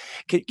unhealthy.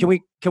 Can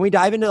we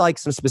dive into like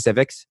some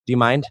specifics? Do you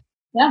mind?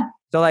 Yeah.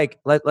 So like,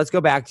 let's go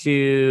back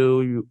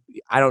to,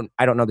 I don't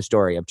know the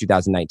story of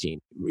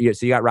 2019.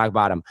 So you got rock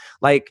bottom.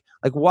 Like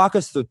walk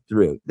us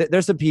through.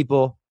 There's some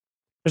people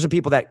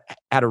that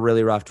had a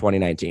really rough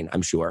 2019,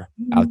 I'm sure,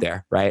 out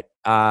there, right?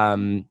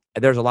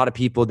 There's a lot of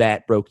people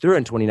that broke through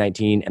in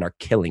 2019 and are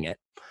killing it.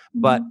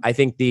 But I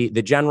think the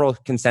general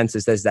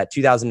consensus is that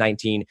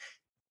 2019,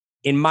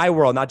 in my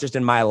world, not just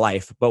in my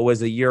life, but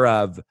was a year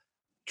of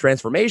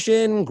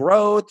transformation,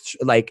 growth,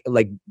 like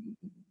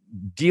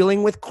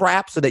dealing with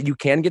crap so that you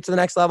can get to the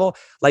next level.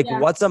 Like,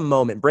 what's a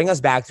moment? Bring us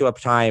back to a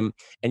time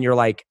and you're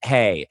like,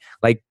 hey,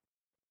 like,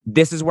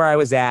 this is where I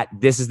was at.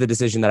 This is the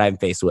decision that I'm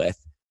faced with.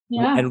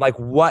 Yeah. And like,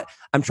 one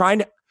of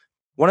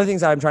the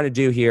things that I'm trying to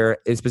do here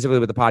is specifically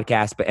with the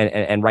podcast, but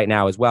and right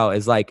now as well,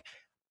 is like,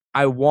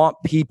 I want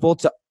people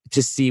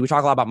to see, we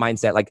talk a lot about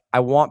mindset. Like,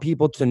 I want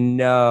people to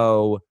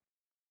know,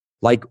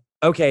 like,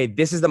 okay,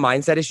 this is the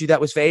mindset issue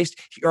that was faced.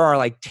 Here are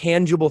like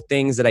tangible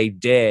things that I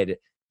did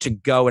to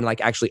go and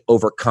like actually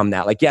overcome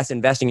that. Like, yes,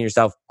 investing in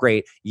yourself,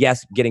 great.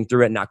 Yes, getting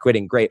through it and not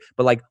quitting, great.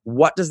 But like,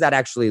 what does that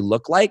actually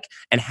look like?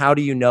 And how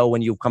do you know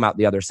when you've come out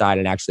the other side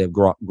and actually have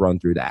grown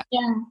through that?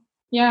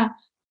 Yeah.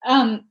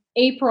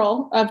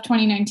 April of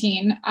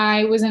 2019,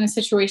 I was in a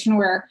situation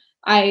where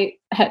I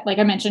had, like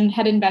I mentioned,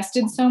 had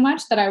invested so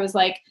much that I was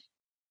like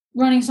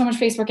running so much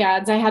Facebook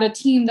ads. I had a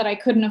team that I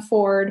couldn't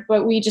afford,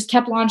 but we just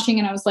kept launching.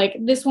 And I was like,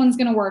 this one's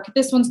going to work.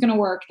 This one's going to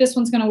work. This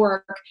one's going to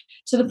work,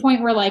 to the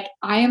point where like,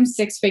 I am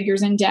 6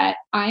 figures in debt.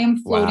 I am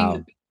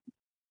floating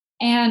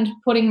and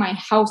putting my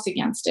house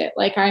against it.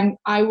 Like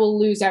I will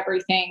lose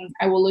everything.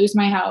 I will lose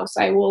my house.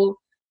 I will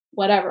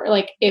whatever.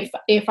 Like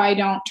if I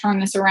don't turn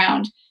this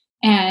around.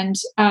 And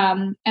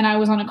I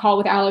was on a call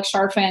with Alex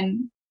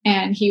Sharfin,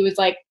 and he was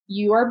like,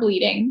 you are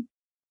bleeding.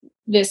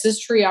 This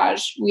is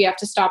triage. We have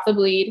to stop the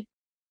bleed.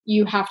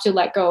 You have to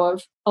let go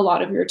of a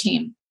lot of your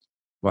team.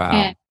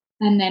 Wow.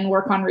 And then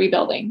work on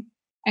rebuilding.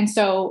 And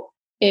so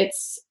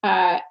it's,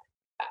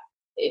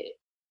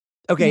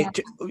 okay.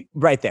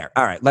 Right there.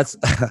 All right. Let's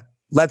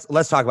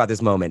talk about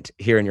this moment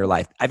here in your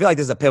life. I feel like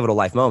this is a pivotal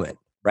life moment,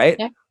 right?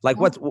 Yeah. Like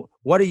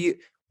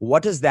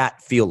what does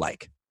that feel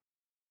like?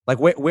 Like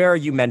where are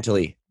you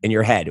mentally in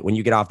your head when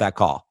you get off that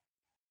call?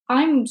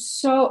 I'm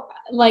so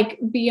like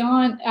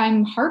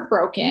I'm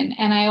heartbroken,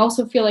 and I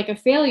also feel like a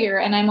failure,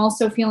 and I'm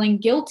also feeling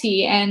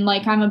guilty, and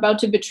like I'm about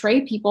to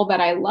betray people that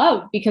I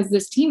love, because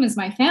this team is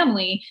my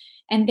family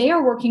and they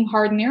are working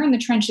hard and they're in the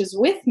trenches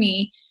with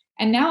me.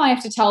 And now I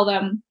have to tell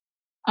them,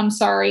 I'm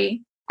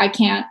sorry, I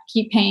can't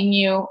keep paying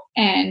you,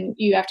 and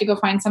you have to go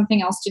find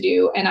something else to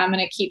do. And I'm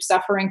going to keep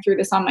suffering through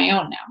this on my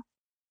own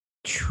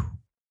now.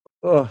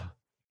 Oh,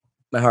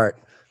 my heart.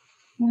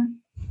 Yeah.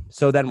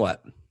 So then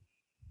what?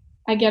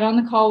 I get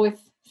on the call with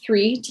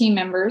 3 team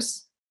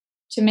members.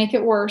 To make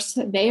it worse,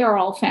 they are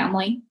all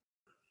family.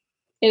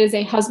 It is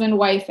a husband,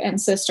 wife,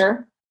 and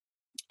sister.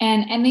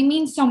 And they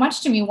mean so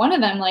much to me. One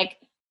of them, like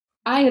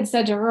I had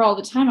said to her all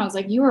the time, I was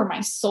like, you are my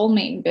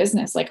soulmate in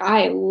business. Like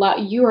I love,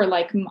 you are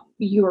like,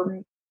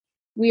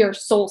 we are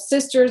soul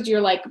sisters.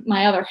 You're like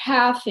my other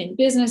half in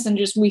business. And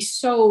just, we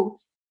so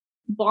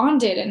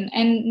bonded.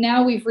 And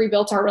now we've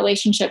rebuilt our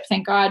relationship,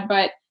 thank God.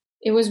 But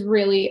it was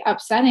really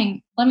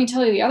upsetting. Let me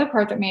tell you the other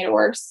part that made it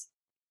worse.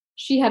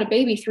 She had a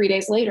baby 3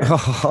 days later.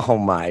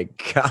 Oh my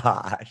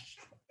gosh.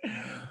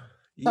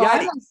 So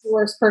I'm like the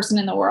worst person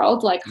in the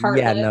world, like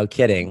heartless. Yeah, no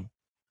kidding.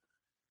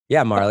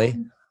 Yeah, Marley.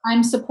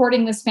 I'm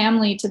supporting this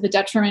family to the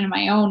detriment of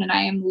my own, and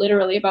I am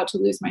literally about to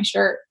lose my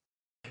shirt.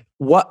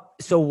 What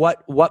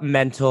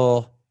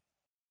mental,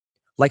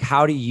 like,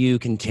 how do you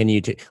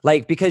continue to,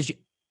 like, because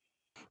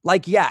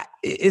like, yeah,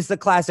 it's the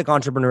classic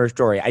entrepreneur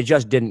story. I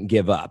just didn't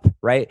give up,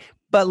 right?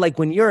 But like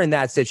when you're in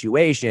that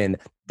situation,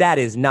 that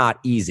is not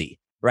easy,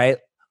 right?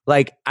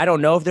 Like, I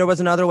don't know if there was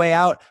another way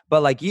out,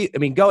 but like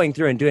going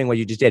through and doing what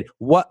you just did,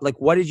 what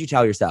did you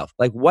tell yourself?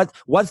 Like,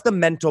 what's the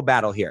mental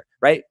battle here,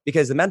 right?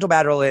 Because the mental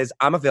battle is,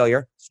 I'm a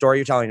failure, story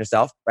you're telling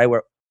yourself, right?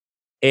 Where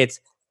it's,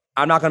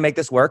 I'm not going to make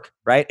this work,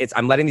 right? It's,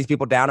 I'm letting these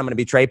people down. I'm going to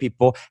betray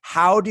people.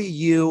 How do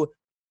you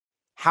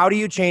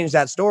change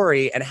that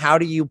story, and how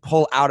do you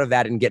pull out of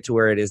that and get to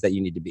where it is that you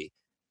need to be?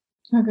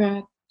 Oh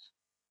God.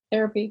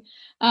 Therapy.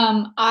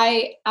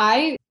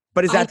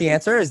 But is that the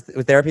answer? Is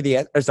therapy the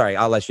answer? Sorry,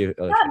 I'll let you.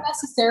 Not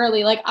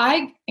necessarily. Like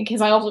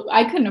because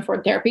I couldn't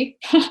afford therapy.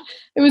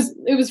 It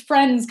was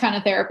friends kind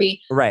of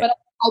therapy. Right. But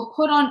I'll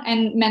put on,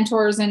 and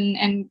mentors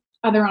and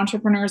other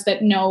entrepreneurs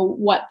that know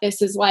what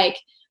this is like.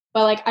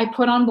 But like I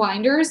put on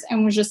blinders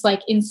and was just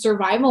like in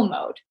survival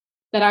mode.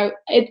 That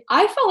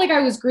I felt like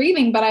I was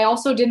grieving, but I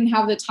also didn't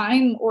have the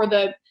time or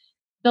the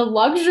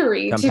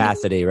luxury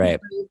capacity, right?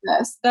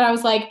 This, that I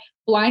was like,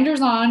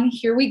 blinders on,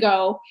 here we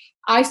go.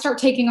 I start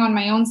taking on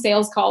my own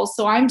sales calls.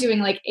 So I'm doing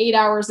like 8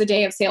 hours a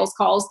day of sales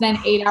calls, then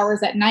 8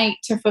 hours at night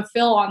to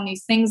fulfill on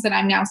these things that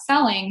I'm now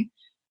selling.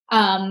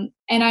 And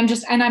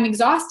I'm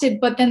exhausted,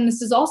 but then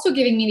this is also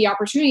giving me the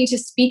opportunity to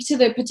speak to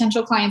the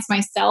potential clients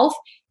myself,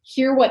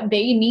 hear what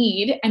they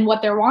need and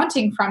what they're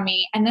wanting from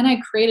me. And then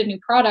I created new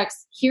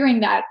products,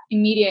 hearing that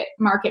immediate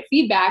market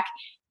feedback.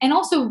 And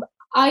also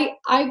I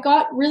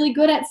got really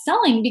good at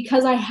selling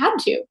because I had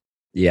to.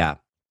 Yeah.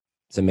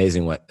 It's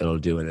amazing what it'll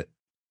do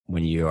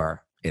when you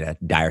are in a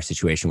dire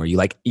situation where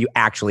you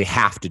actually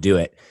have to do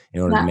it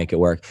in order to make it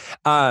work.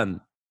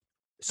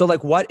 So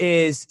like, what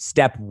is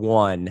step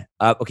one?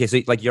 Okay. So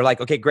like, you're like,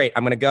 okay, great.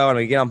 I'm going to go. I'm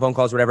going to get on phone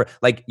calls, whatever.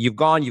 Like you've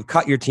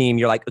cut your team.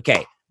 You're like,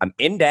 okay, I'm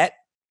in debt.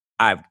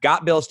 I've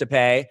got bills to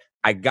pay.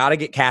 I got to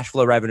get cash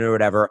flow revenue or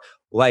whatever.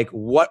 Like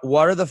what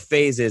are the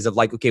phases of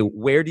like, okay,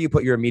 where do you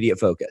put your immediate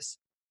focus?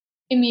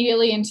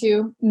 Immediately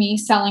into me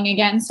selling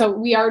again. So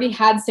we already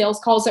had sales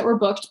calls that were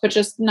booked, but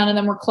just none of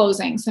them were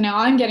closing. So now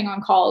I'm getting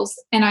on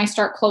calls and I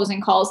start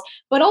closing calls.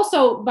 But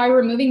also by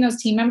removing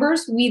those team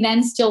members, we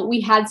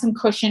had some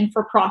cushion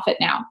for profit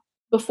now.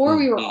 Before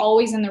we were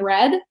always in the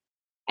red.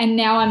 And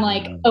now I'm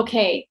like,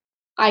 okay,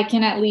 I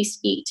can at least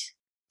eat.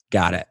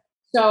 Got it.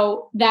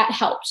 So that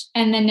helped.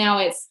 And then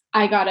now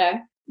I gotta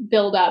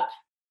build up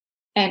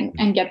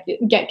and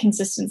get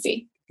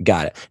consistency.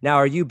 Got it. Now,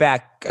 are you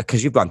back?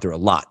 Because you've gone through a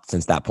lot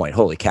since that point.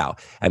 Holy cow.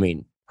 I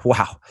mean,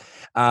 wow.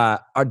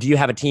 Do you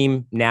have a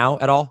team now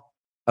at all?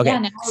 Okay.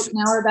 Yeah,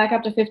 now we're back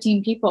up to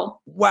 15 people.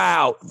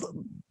 Wow.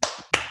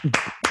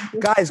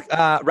 Guys,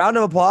 round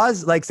of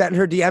applause. Like, send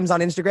her DMs on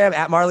Instagram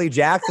at Marley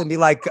Jax and be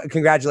like,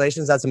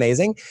 congratulations. That's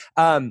amazing.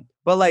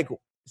 But like,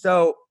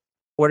 so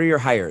what are your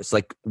hires?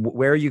 Like,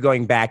 where are you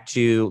going back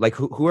to? Like,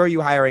 who are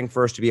you hiring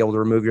first to be able to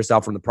remove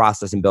yourself from the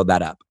process and build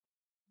that up?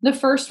 The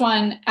first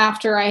one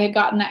after I had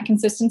gotten that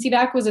consistency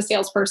back was a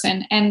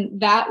salesperson. And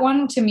that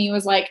one to me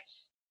was like,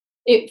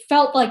 it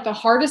felt like the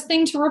hardest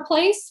thing to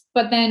replace.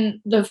 But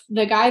then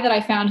the guy that I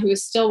found who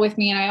is still with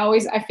me, and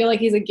I feel like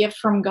he's a gift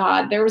from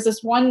God. There was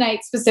this one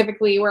night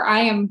specifically where I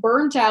am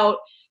burnt out,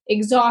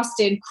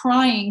 exhausted,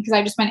 crying because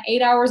I just spent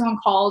 8 hours on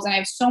calls and I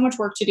have so much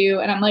work to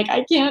do. And I'm like,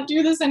 I can't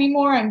do this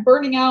anymore. I'm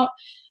burning out.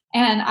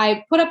 And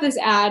I put up this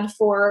ad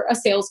for a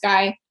sales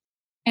guy.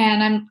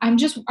 And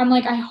I'm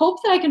like, I hope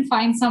that I can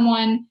find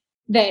someone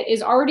that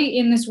is already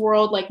in this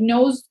world, like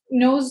knows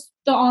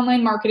the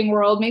online marketing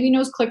world, maybe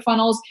knows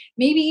ClickFunnels,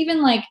 maybe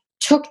even like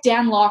took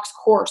Dan Locke's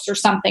course or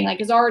something, like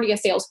is already a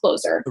sales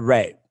closer.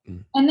 Right.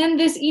 And then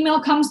this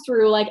email comes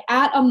through like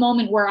at a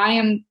moment where I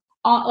am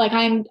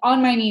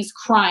on my knees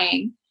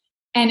crying.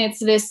 And it's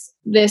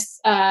this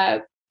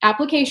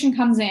application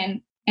comes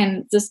in,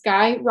 and this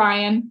guy,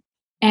 Ryan,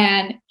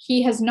 and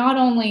he has not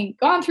only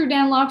gone through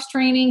Dan Locke's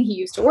training, he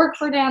used to work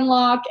for Dan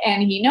Locke,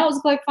 and he knows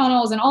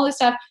ClickFunnels and all this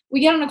stuff. We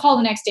get on a call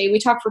the next day. We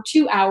talk for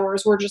 2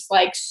 hours. We're just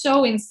like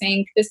so in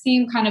sync, the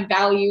same kind of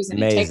values. And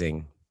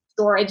amazing.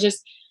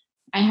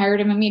 I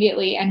hired him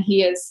immediately, and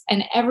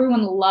and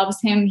everyone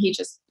loves him.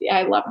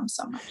 I love him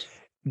so much.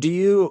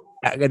 This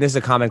is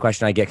a common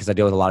question I get because I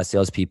deal with a lot of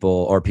salespeople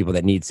or people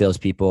that need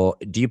salespeople.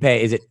 Do you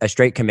pay, is it a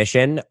straight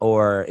commission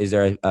or is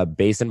there a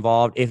base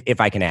involved?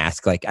 If I can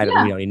ask, like, I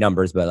don't know any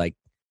numbers, but like.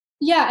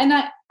 Yeah. And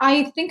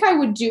I think I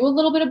would do a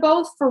little bit of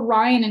both. For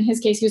Ryan, in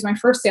his case, he was my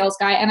first sales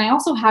guy. And I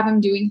also have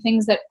him doing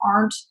things that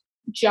aren't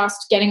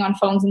just getting on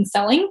phones and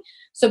selling.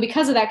 So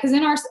because of that, because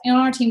in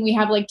our team, we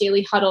have like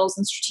daily huddles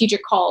and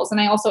strategic calls.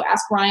 And I also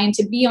ask Ryan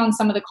to be on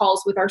some of the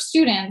calls with our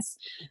students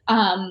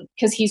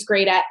because he's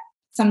great at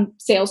some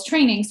sales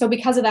training. So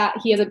because of that,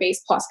 he has a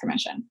base plus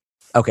commission.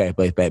 Okay,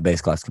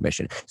 base plus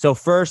commission. So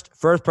first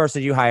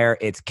person you hire,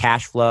 it's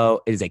cash flow.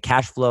 It is a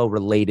cash flow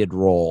related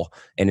role,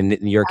 and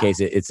in your case,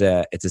 it's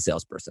a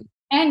salesperson.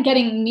 And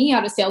getting me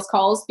out of sales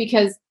calls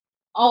because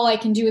all I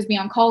can do is be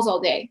on calls all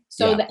day.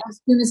 So that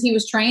as soon as he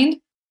was trained,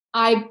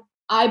 I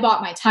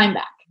bought my time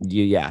back.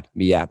 Yeah.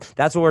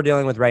 That's what we're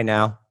dealing with right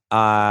now.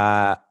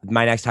 My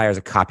next hire is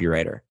a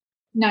copywriter.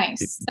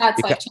 Nice.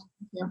 That's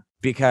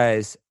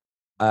because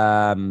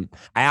I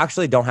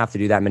actually don't have to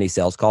do that many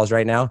sales calls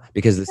right now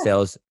because the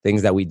sales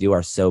things that we do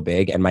are so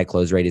big and my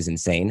close rate is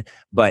insane,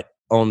 but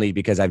only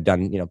because I've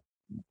done,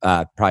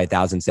 probably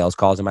 1,000 sales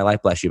calls in my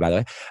life. Bless you, by the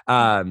way.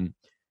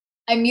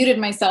 I muted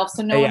myself,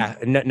 so no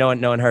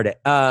one heard it.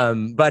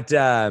 But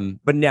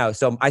no.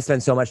 So I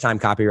spend so much time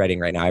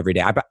copywriting right now every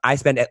day. I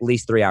spend at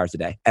least 3 hours a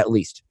day, at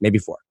least, maybe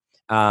 4.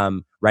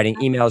 Writing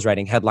emails,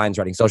 writing headlines,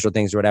 writing social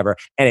things or whatever.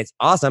 And it's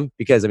awesome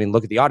because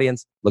look at the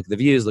audience, look at the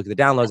views, look at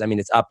the downloads.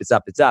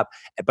 It's up.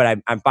 But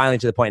I'm finally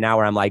to the point now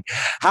where I'm like,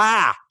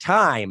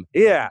 time.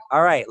 Yeah.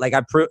 All right.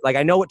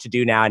 I know what to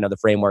do now. I know the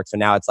framework. So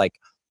now it's like,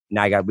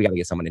 we got to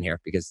get someone in here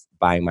because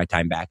buying my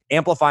time back,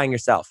 amplifying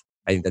yourself.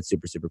 I think that's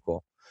super, super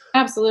cool.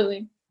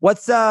 Absolutely.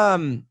 What's where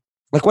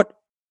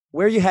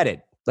are you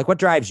headed? Like what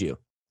drives you?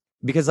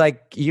 Because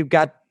you've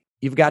got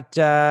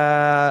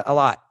a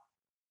lot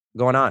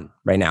going on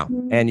right now,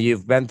 and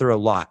you've been through a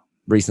lot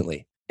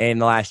recently in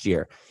the last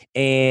year.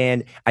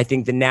 And I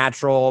think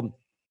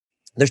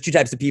there's 2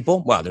 types of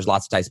people. Well, there's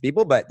lots of types of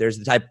people, but there's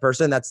the type of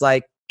person that's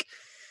like,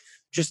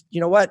 just,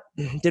 you know what,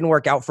 didn't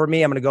work out for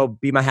me. I'm going to go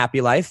be my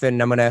happy life,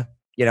 and I'm going to,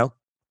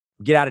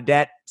 get out of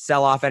debt,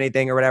 sell off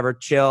anything or whatever,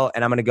 chill,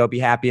 and I'm going to go be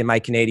happy in my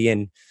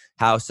Canadian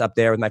house up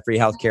there with my free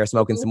healthcare,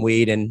 smoking some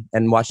weed and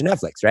watching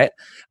Netflix, right?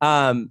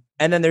 And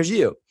then there's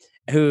you,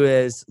 who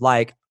is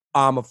like,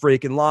 I'm a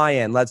freaking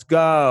lion. Let's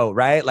go,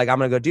 right? Like I'm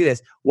gonna go do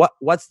this.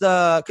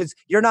 Because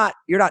you're not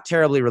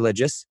terribly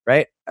religious,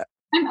 right?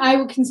 I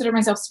would consider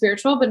myself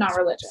spiritual, but not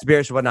religious.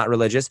 Spiritual, but not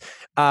religious.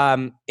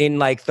 In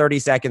 30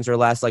 seconds or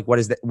less,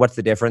 what's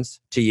the difference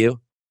to you?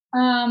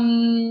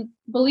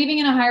 Believing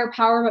in a higher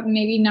power, but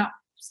maybe not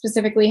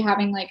specifically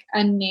having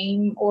a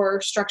name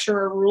or structure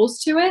or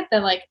rules to it.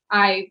 That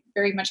I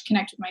very much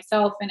connect with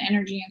myself and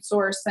energy and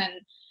source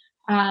and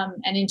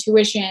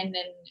intuition,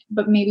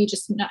 but maybe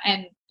just not,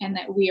 and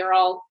that we are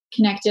all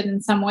connected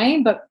in some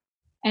way,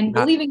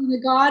 believing in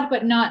a God,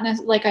 but not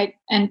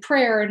and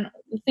prayer and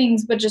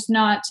things, but just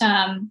not,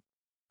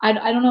 I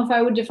don't know if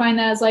I would define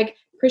that as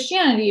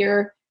Christianity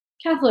or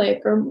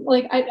Catholic or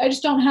I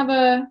just don't have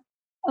a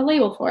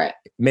label for it.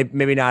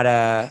 Maybe not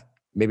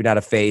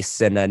a face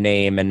and a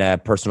name and a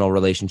personal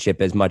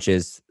relationship as much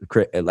as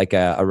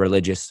a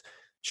religious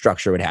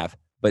structure would have,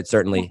 but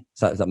certainly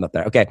something up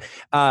there. Okay.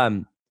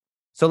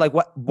 So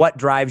what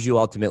drives you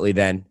ultimately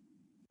then,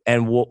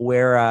 and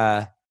where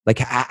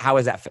how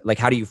is that?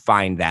 How do you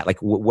find that?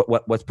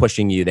 What's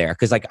pushing you there?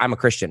 Because I'm a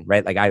Christian,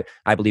 right?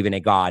 I believe in a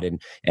God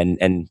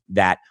and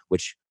that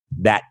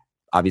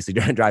obviously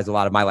drives a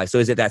lot of my life. So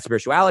is it that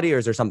spirituality, or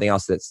is there something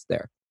else that's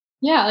there?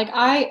 Yeah,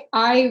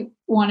 I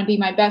want to be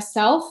my best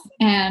self,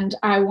 and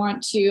I've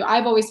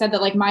always said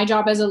that my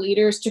job as a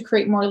leader is to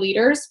create more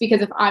leaders,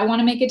 because if I want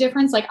to make a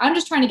difference, I'm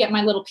just trying to get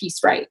my little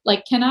piece right.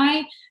 Can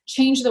I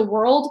change the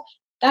world?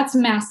 That's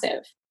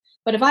massive.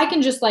 But if I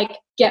can just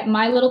get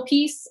my little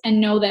piece and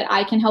know that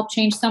I can help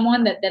change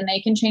someone, that then they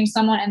can change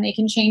someone and they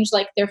can change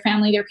their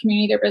family, their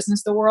community, their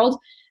business, the world,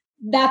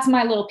 that's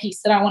my little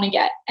piece that I want to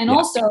get. And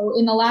also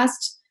in the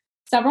last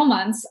several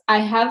months, I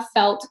have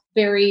felt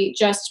very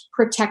just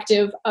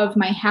protective of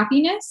my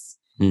happiness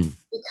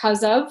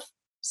because of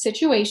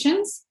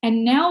situations.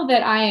 And now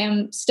that I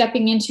am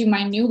stepping into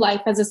my new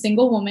life as a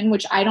single woman,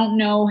 which I don't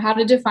know how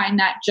to define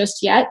that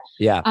just yet.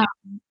 Yeah.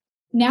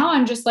 Now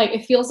I'm just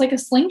it feels like a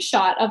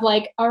slingshot of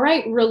all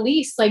right,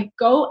 release,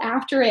 go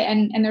after it.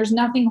 And there's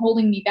nothing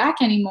holding me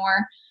back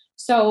anymore.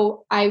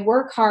 So I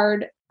work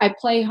hard, I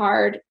play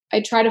hard,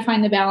 I try to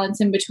find the balance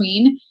in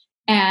between.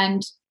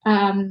 And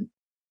I'm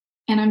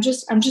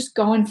just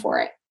going for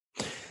it.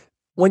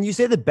 When you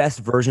say the best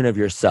version of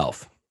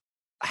yourself,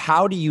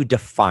 how do you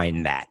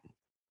define that?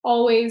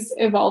 Always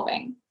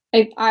evolving.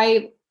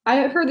 I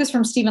heard this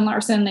from Stephen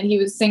Larson, that he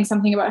was saying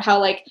something about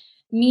how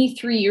me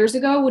 3 years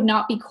ago would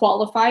not be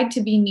qualified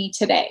to be me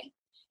today.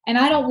 And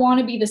I don't want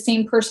to be the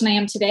same person I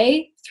am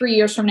today 3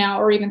 years from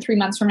now, or even 3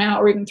 months from now,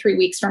 or even 3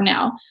 weeks from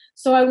now.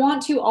 So I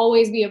want to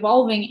always be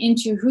evolving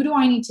into who do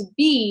I need to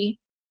be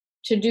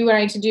to do what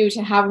I need to do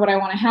to have what I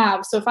want to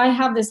have. So if I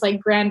have this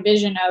grand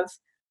vision of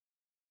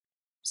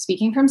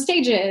speaking from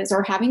stages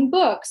or having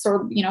books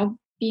or,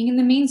 being in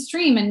the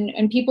mainstream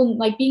and people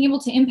being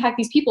able to impact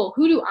these people,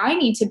 who do I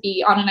need to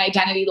be on an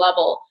identity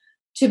level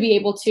to be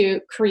able to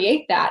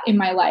create that in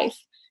my life?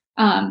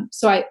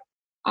 So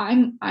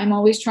I'm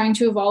always trying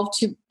to evolve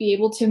to be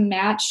able to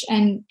match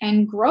and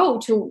grow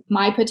to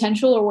my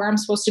potential, or where I'm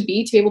supposed to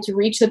be able to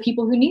reach the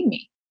people who need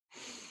me.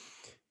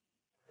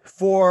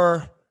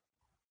 For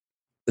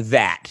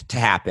that to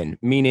happen,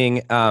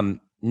 meaning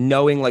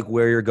knowing like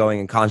where you're going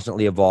and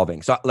constantly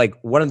evolving. So like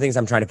one of the things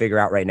I'm trying to figure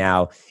out right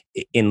now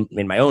in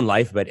my own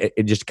life, but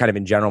it just kind of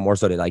in general, more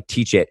so to like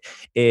teach it,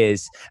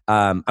 is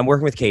I'm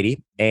working with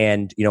Katie,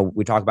 and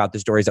we talk about the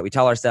stories that we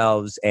tell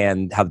ourselves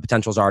and how the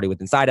potential is already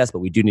within inside us, but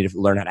we do need to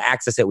learn how to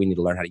access it. We need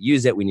to learn how to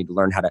use it. We need to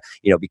learn how to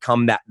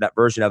become that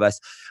version of us.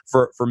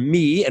 For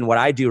me, and what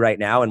I do right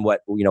now, and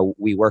what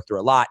we work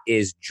through a lot,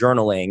 is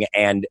journaling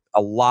and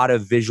a lot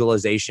of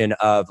visualization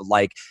of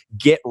like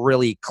get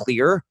really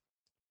clear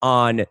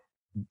on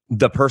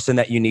the person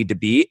that you need to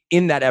be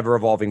in that ever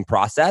evolving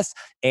process.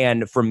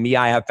 And for me,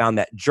 I have found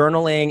that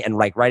journaling and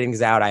like writing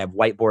things out, I have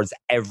whiteboards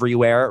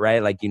everywhere,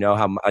 right? Like,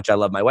 how much I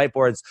love my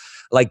whiteboards,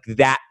 like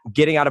that,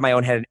 getting out of my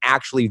own head and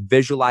actually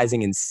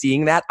visualizing and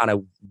seeing that on a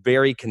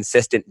very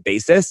consistent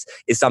basis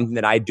is something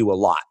that I do a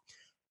lot.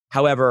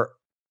 However,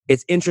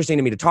 it's interesting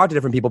to me to talk to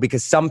different people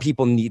because some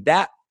people need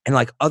that and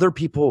like other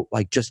people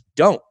like just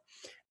don't.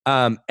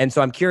 And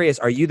so I'm curious,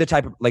 are you the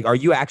type of are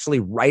you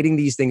actually writing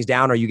these things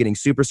down? Are you getting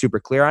super, super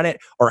clear on it?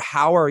 Or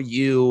how are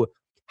you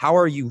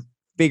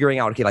figuring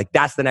out, okay, like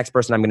that's the next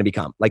person I'm going to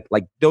become? Like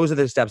those are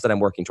the steps that I'm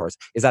working towards.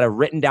 Is that a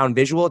written down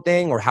visual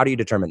thing, or how do you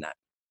determine that?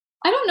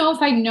 I don't know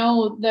if I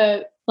know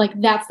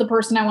that's the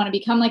person I want to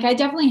become. Like I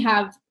definitely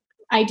have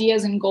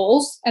ideas and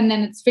goals, and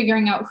then it's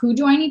figuring out who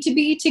do I need to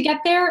be to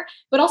get there,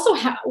 but also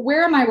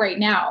where am I right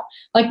now?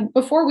 Like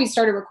before we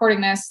started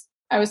recording this,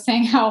 I was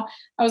saying how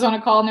I was on a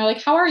call and they're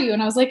like, how are you?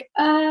 And I was like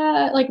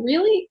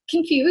really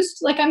confused.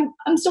 Like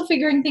I'm still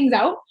figuring things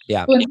out.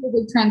 Yeah. Going through a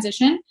big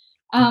transition.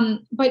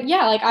 But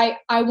yeah, like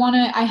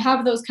I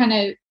have those kind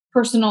of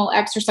personal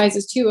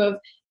exercises too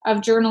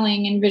of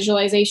journaling and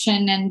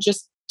visualization and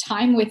just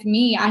time with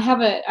me. I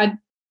have a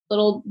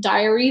little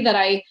diary that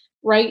I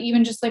write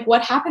even just like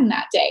what happened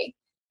that day.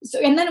 So,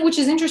 and then, which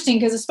is interesting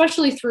because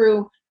especially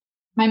through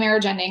my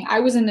marriage ending, I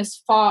was in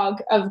this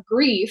fog of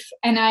grief.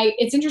 And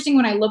it's interesting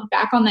when I look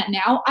back on that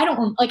now, I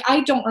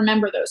don't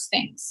remember those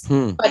things,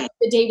 but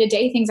the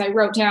day-to-day things I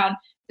wrote down,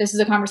 this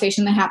is a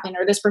conversation that happened,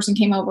 or this person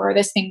came over, or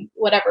this thing,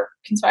 whatever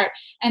conspired.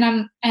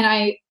 And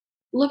I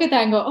look at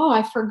that and go, oh,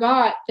 I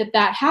forgot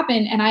that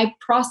happened. And I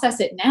process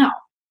it now.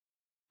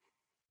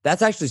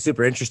 That's actually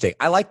super interesting.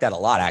 I like that a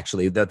lot,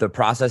 actually, the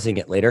processing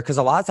it later, because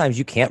a lot of times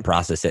you can't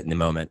process it in the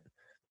moment.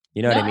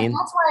 You know what I mean? And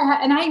that's why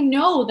I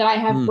know that I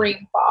have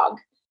brain fog,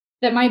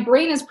 that my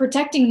brain is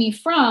protecting me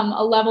from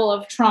a level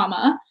of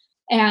trauma,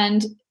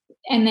 and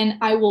then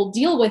I will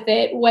deal with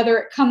it, whether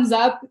it comes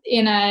up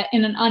in an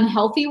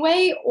unhealthy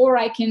way, or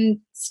I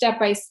can step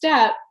by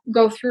step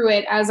go through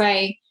it as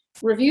I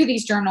review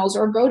these journals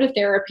or go to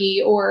therapy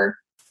or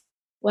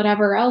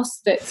whatever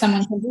else that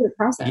someone can do to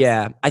process.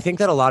 Yeah. I think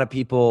that a lot of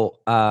people,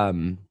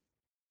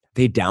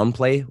 they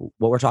downplay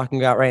what we're talking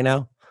about right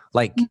now.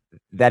 Like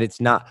that it's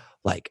not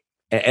like,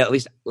 at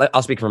least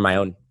I'll speak from my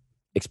own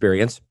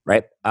experience,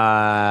 right?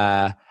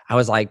 I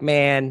was like,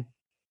 man,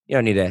 you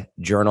don't need a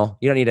journal.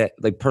 You don't need a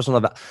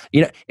personal,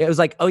 it was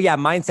like, oh yeah,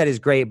 mindset is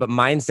great, but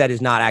mindset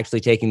is not actually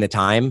taking the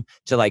time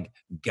to like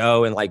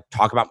go and like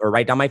talk about or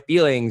write down my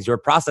feelings or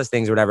process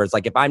things or whatever. It's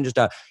like, if I'm just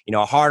a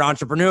hard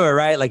entrepreneur,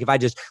 right? Like if I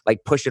just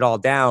like push it all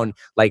down,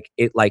 like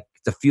it, like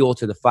the fuel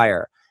to the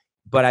fire.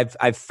 But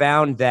I've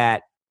found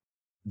that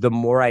the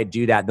more I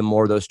do that, the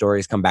more those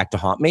stories come back to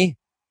haunt me.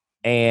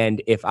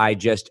 And if I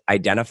just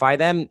identify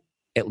them,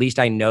 at least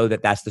I know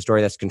that that's the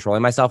story that's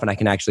controlling myself, and I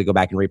can actually go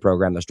back and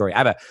reprogram the story. I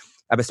have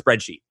a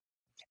spreadsheet,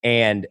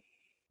 and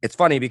it's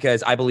funny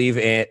because I believe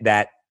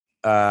that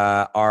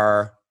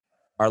our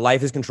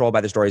life is controlled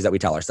by the stories that we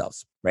tell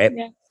ourselves, right?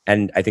 Yeah.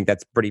 And I think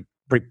that's pretty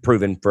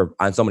proven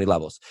on so many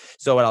levels.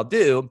 So what I'll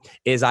do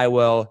is I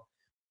will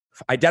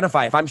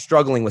identify if I'm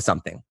struggling with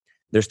something.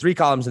 There's 3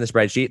 columns in the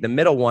spreadsheet. The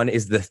middle one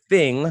is the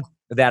thing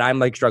that I'm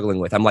like struggling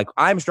with.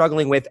 I'm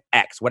struggling with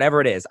X, whatever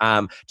it is,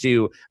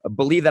 to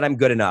believe that I'm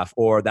good enough,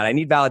 or that I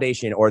need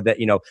validation, or that,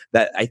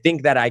 that I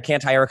think that I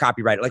can't hire a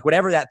copywriter, like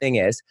whatever that thing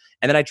is.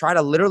 And then I try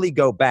to literally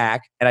go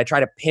back and I try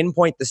to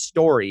pinpoint the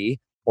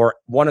story, or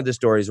one of the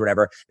stories, or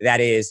whatever,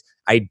 that is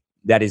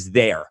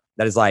there.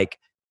 That is like,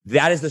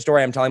 that is the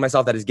story I'm telling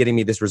myself that is getting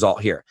me this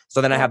result here.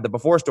 So then I have the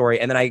before story,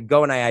 and then I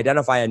go and I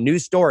identify a new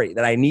story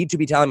that I need to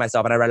be telling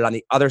myself, and I write it on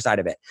the other side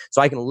of it. So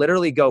I can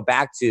literally go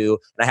back to,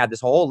 and I have this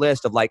whole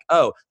list of like,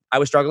 oh, I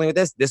was struggling with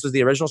this. This was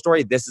the original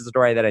story. This is the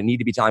story that I need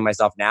to be telling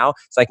myself now.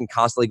 So I can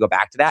constantly go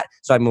back to that.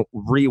 So I'm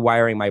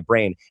rewiring my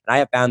brain. And I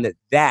have found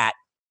that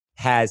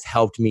has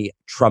helped me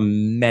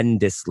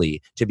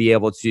tremendously to be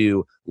able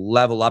to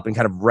level up and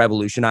kind of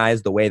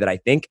revolutionize the way that I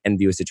think and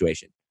view a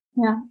situation.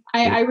 Yeah.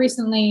 I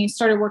recently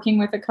started working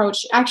with a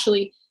coach.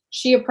 Actually,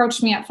 she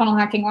approached me at Funnel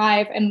Hacking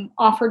Live and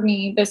offered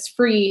me this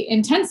free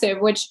intensive,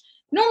 which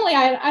normally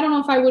I don't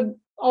know if I would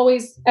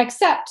always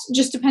accept,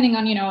 just depending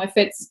on, if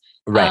it's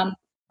right.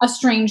 A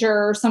stranger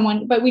or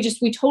someone, but we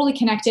totally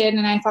connected.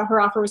 And I thought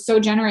her offer was so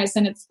generous,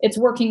 and it's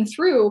working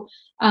through.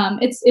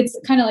 It's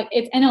kind of like,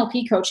 it's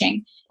NLP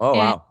coaching. Oh,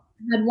 wow.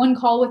 I had one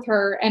call with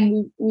her,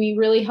 and we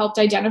really helped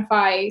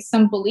identify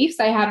some beliefs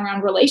I had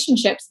around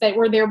relationships that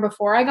were there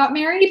before I got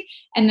married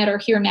and that are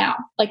here now,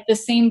 like the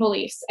same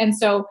beliefs. And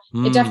so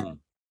it definitely,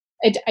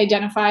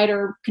 identified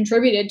or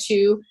contributed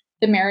to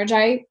the marriage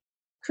I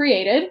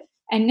created.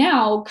 And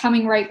now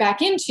coming right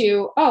back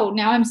into,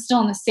 now I'm still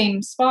in the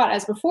same spot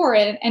as before.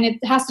 And it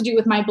has to do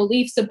with my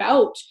beliefs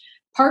about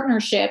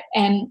partnership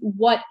and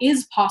what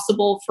is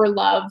possible for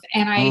love.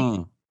 And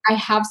I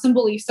have some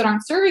beliefs that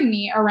aren't serving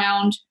me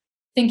around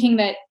thinking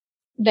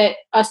that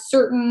a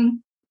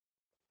certain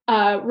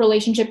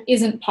relationship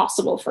isn't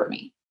possible for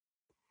me.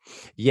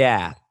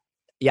 Yeah.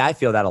 Yeah, I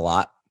feel that a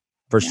lot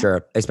for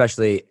sure,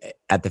 especially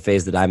at the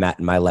phase that I'm at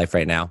in my life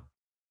right now.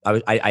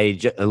 I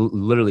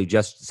literally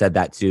just said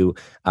that to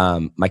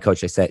my coach.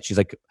 She's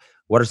like,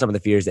 what are some of the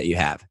fears that you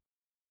have?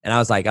 And I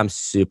was like, I'm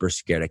super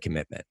scared of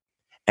commitment.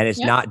 And it's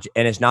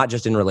not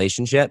just in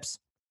relationships.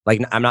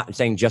 Like, I'm not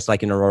saying just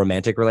like in a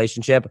romantic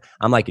relationship.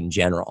 I'm like in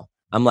general.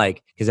 I'm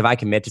like, because if I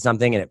commit to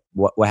something and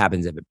what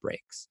happens if it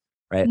breaks,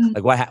 right?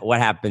 Like what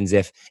happens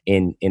if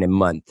in a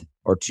month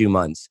or 2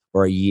 months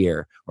or a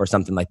year or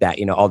something like that,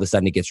 all of a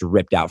sudden it gets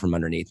ripped out from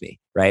underneath me,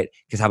 right?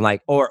 Because I'm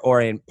like, or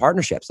in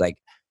partnerships, like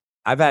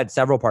I've had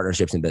several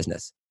partnerships in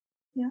business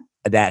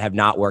that have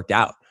not worked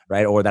out,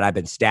 right? Or that I've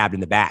been stabbed in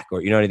the back,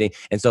 or you know what I mean?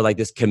 And so like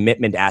this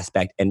commitment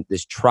aspect and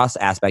this trust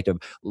aspect of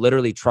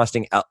literally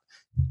trusting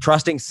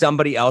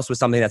somebody else with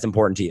something that's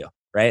important to you,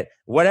 right?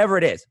 Whatever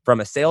it is, from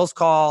a sales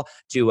call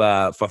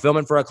to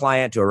fulfillment for a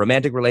client, to a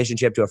romantic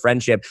relationship, to a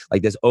friendship,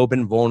 like this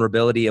open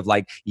vulnerability of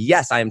like,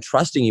 yes, I am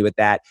trusting you with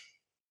that.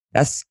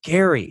 That's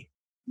scary.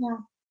 Yeah.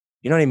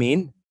 You know what I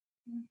mean?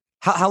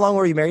 How long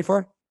were you married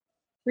for?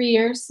 3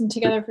 years and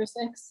together for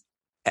 6.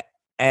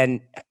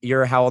 And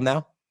you're how old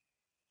now?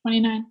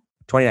 29.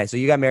 29. So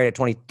you got married at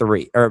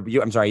 23,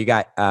 you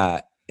got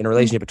in a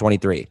relationship at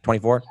 23,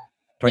 24,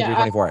 23,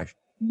 24-ish.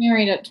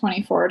 Married at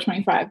 24 or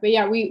 25. But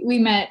yeah, we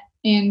met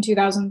in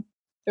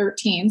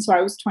 2013. So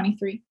I was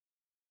 23.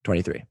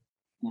 23.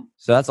 Yeah.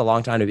 So that's a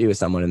long time to be with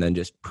someone and then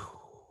just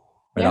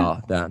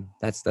all done.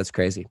 That's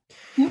crazy.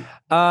 Yeah.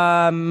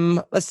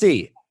 Let's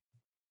see.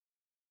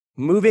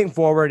 Moving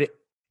forward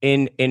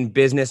in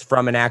business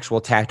from an actual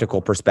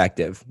tactical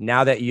perspective,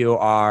 now that you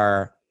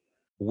are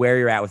where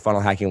you're at with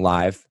Funnel Hacking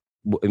Live,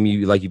 I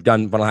mean, you've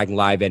done Funnel Hacking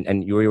Live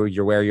and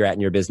you're where you're at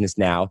in your business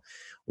now.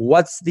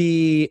 What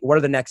are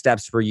the next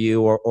steps for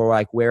you, or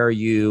like where are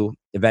you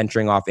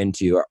venturing off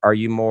into? Are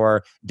you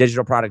more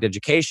digital product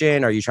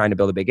education? Are you trying to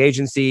build a big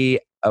agency?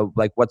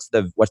 Like what's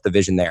the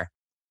vision there?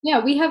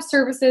 Yeah, we have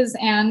services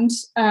and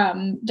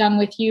done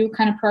with you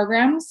kind of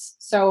programs.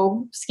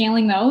 So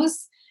scaling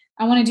those.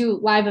 I want to do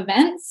live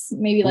events,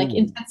 maybe like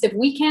intensive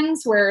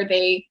weekends where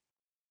they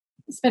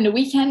spend a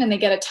weekend and they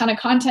get a ton of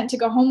content to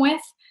go home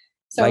with.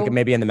 So like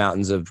maybe in the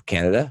mountains of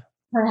Canada?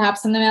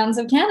 Perhaps in the mountains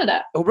of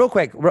Canada. Oh, real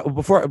quick,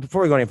 before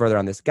we go any further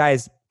on this,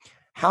 guys,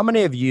 how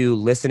many of you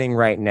listening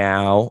right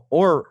now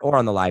or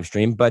on the live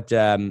stream, but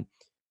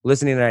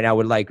listening right now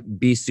would like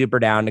be super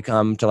down to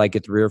come to like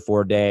a 3 or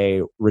 4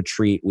 day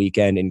retreat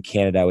weekend in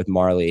Canada with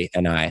Marley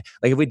and I?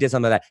 Like if we did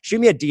something like that, shoot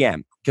me a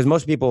DM, because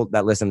most people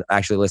that listen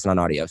actually listen on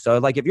audio. So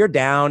like if you're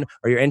down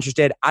or you're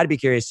interested, I'd be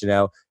curious to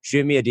know.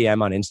 Shoot me a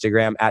DM on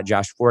Instagram at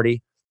Josh40.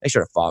 Make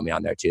sure to follow me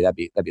on there too. That'd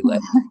be lit.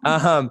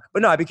 But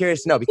no, I'd be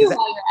curious to know because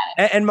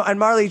and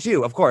Marley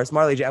too, of course.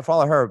 Marley,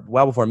 follow her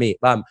well before me.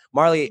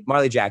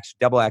 Marley Jacks,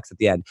 double X at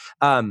the end.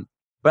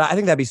 But I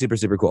think that'd be super,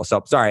 super cool.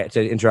 So sorry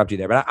to interrupt you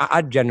there, but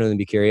I'd genuinely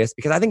be curious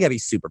because I think that'd be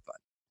super fun.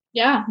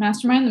 Yeah,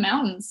 mastermind in the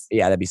mountains.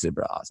 Yeah, that'd be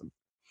super awesome.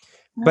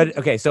 But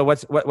okay, so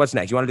what's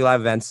next? You want to do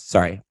live events?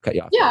 Sorry, cut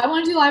you off. Yeah, I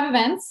want to do live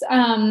events.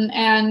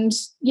 And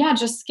yeah,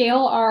 just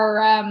scale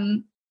our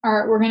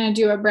we're going to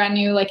do a brand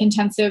new like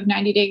intensive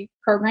 90-day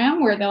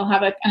program where they'll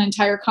have an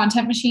entire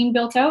content machine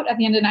built out at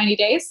the end of 90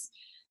 days.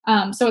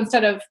 So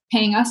instead of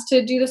paying us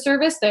to do the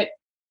service, that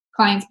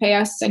clients pay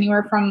us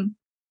anywhere from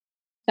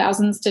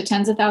thousands to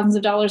tens of thousands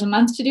of dollars a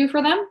month to do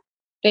for them,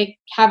 they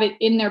have it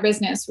in their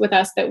business with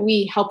us that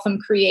we help them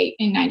create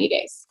in 90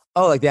 days.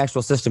 Oh, like the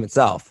actual system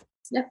itself.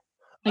 Yep.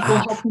 Like we'll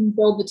help them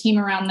build the team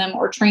around them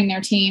or train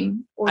their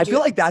team. I feel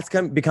like that's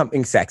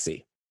becoming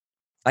sexy.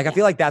 Like, I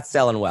feel like that's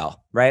selling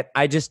well, right?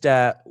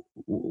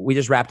 We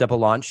just wrapped up a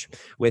launch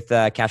with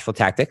Cashflow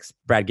Tactics,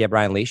 Brad Gibb,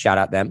 Brian Lee, shout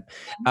out them.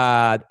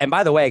 And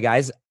by the way,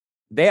 guys,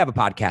 they have a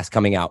podcast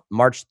coming out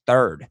March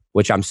 3rd,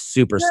 which I'm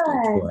super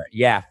stoked for.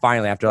 Yeah,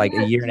 finally, after like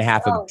a year and a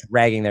half of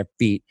dragging their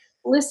feet.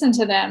 Listen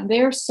to them.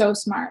 They're so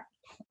smart.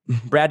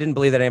 Brad didn't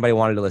believe that anybody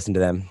wanted to listen to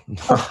them.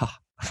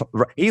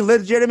 He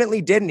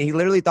legitimately didn't. He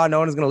literally thought no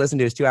one was going to listen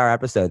to his 2-hour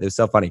episode. It was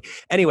so funny.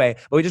 Anyway,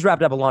 but we just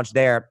wrapped up a launch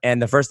there.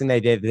 And the first thing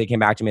they did, they came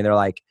back to me and they're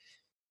like,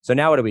 so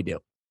now what do we do?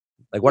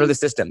 Like, what are the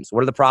systems?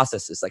 What are the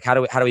processes? Like, how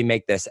do we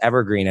make this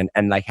evergreen?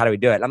 And like, how do we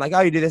do it? And I'm like, oh,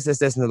 you do this.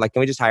 And they're like,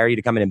 can we just hire you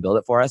to come in and build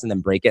it for us and then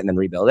break it and then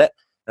rebuild it?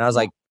 And I was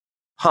like,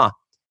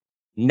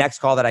 Next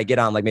call that I get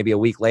on, like maybe a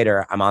week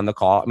later, I'm on the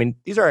call. I mean,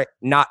 these are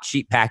not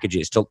cheap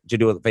packages to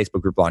do with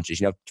Facebook group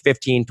launches,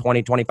 $15,000,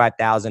 $20,000,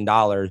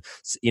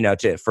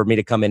 $25,000, for me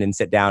to come in and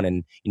sit down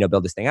and,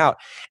 build this thing out.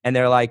 And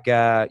they're like,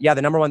 the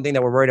number one thing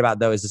that we're worried about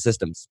though is the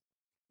systems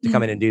to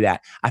come in and do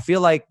that. I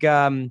feel like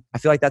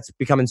that's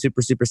becoming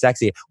super, super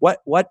sexy.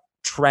 What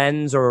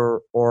trends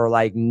or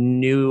like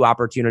new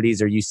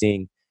opportunities are you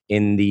seeing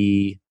in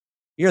the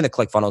you're in the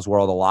ClickFunnels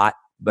world a lot,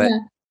 but Yeah.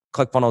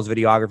 ClickFunnels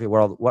videography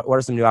world, what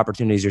are some new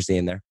opportunities you're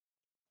seeing there?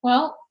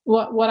 Well,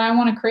 what I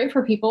want to create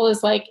for people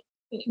is like,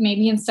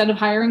 maybe instead of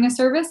hiring a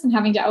service and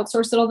having to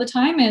outsource it all the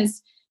time,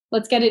 is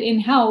let's get it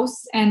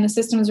in-house and the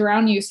systems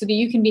around you so that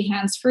you can be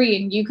hands-free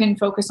and you can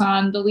focus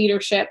on the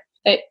leadership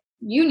that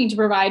you need to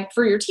provide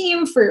for your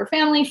team, for your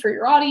family, for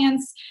your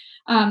audience,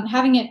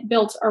 having it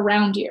built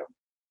around you.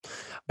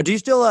 Do you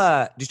still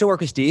work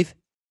with Steve?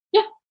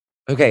 Yeah.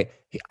 Okay.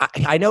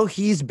 I know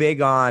he's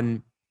big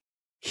on,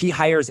 he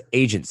hires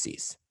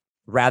agencies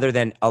rather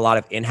than a lot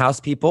of in-house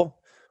people.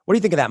 What do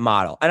you think of that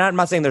model? And I'm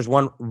not saying there's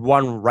one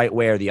right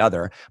way or the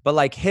other, but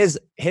like his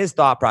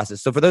thought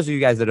process. So for those of you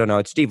guys that don't know,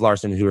 it's Steve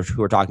Larson who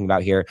we're talking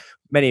about here.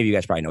 Many of you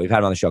guys probably know. We've had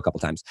him on the show a couple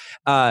times.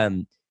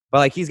 But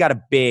like he's got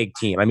a big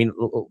team. I mean,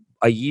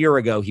 a year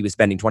ago, he was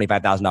spending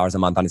 $25,000 a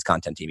month on his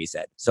content team, he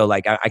said. So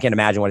like, I can't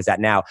imagine what it's at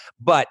now.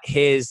 But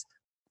his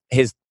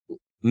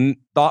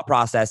thought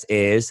process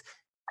is,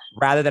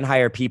 rather than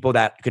hire people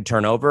that could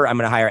turn over, I'm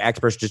going to hire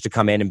experts just to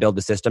come in and build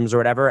the systems or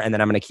whatever. And then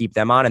I'm going to keep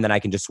them on. And then I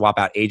can just swap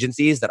out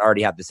agencies that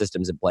already have the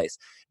systems in place.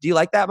 Do you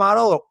like that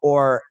model?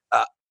 Or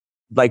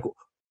like,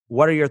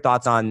 what are your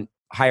thoughts on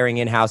hiring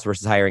in-house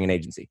versus hiring an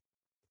agency?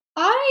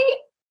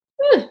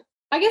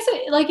 I guess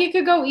it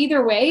could go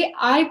either way.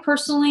 I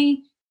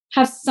personally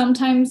have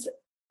sometimes,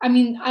 I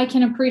mean, I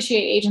can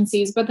appreciate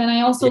agencies, but then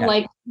I also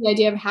like the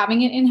idea of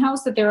having it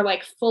in-house, that they're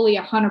like fully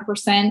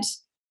 100%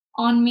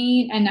 on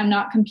me and I'm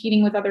not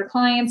competing with other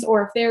clients.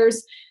 Or if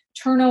there's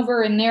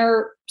turnover in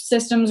their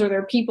systems or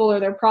their people or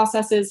their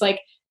processes,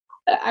 like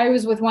I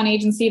was with one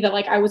agency that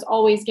like I was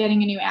always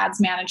getting a new ads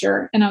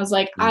manager and I was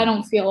like, I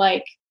don't feel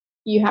like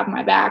you have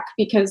my back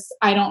because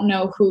I don't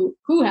know who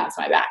has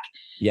my back.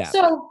 Yeah.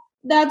 So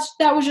that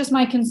was just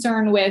my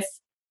concern with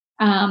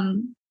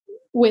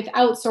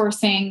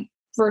outsourcing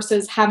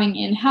versus having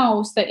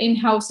in-house. That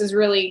in-house is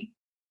really,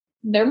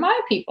 they're my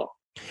people.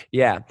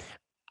 Yeah.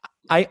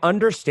 I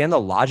understand the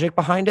logic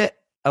behind it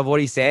of what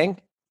he's saying,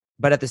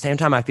 but at the same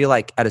time, I feel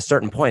like at a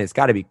certain point, it's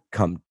got to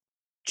become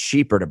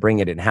cheaper to bring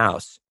it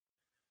in-house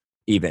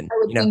even. I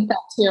would think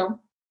that too.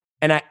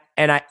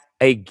 And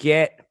I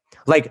get,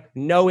 like,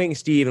 knowing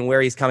Steve and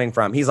where he's coming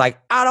from. He's like,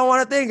 I don't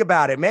want to think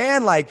about it,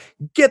 man. Like,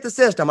 get the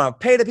system. I'm going to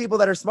pay the people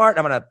that are smart.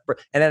 And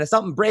then if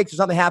something breaks or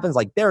something happens,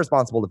 like, they're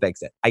responsible to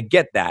fix it. I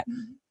get that.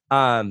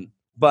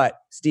 But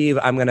Steve,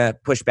 I'm going to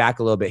push back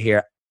a little bit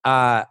here.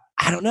 I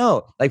don't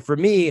know. Like, for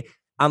me,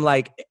 I'm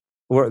like,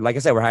 like I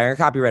said, we're hiring a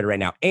copywriter right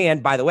now.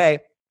 And by the way,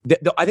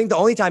 I think the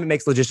only time it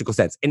makes logistical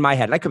sense in my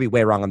head, and I could be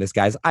way wrong on this,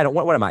 guys. I don't,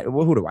 what am I?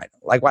 Who do I know?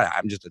 Like, what?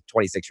 I'm just a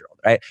 26-year-old,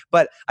 right?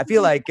 But I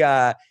feel like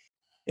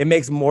it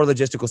makes more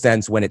logistical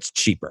sense when it's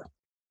cheaper,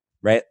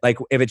 right? Like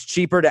if it's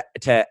cheaper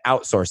to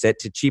outsource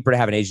it, cheaper to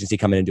have an agency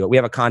come in and do it. We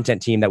have a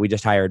content team that we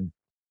just hired.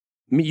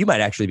 You might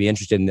actually be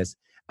interested in this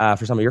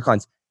for some of your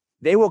clients.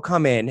 They will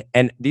come in,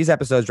 and these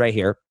episodes right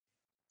here,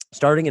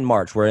 starting in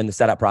March, we're in the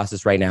setup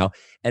process right now,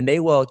 and they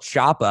will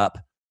chop up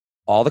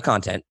all the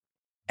content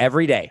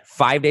every day,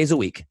 5 days a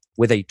week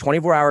with a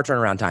 24-hour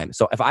turnaround time.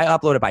 So if I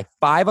upload it by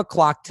 5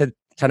 o'clock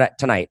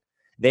tonight,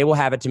 they will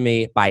have it to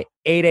me by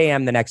 8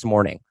 a.m. the next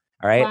morning.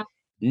 All right. Wow.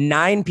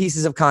 9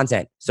 pieces of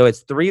content. So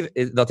it's 3,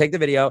 they'll take the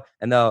video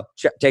and they'll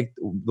take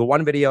the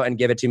one video and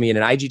give it to me in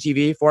an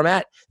IGTV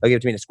format. They'll give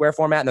it to me in a Square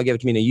format and they'll give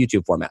it to me in a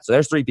YouTube format. So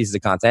there's 3 pieces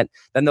of content.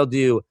 Then they'll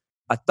do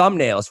a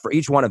thumbnails for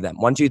each one of them.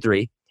 1, 2,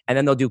 3. And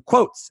then they'll do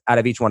quotes out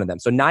of each one of them.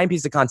 So 9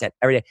 pieces of content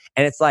every day.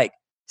 And it's like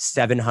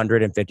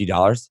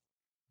 $750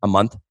 a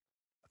month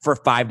for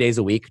 5 days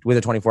a week with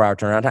a 24-hour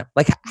turnaround time.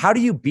 Like, how do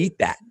you beat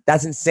that?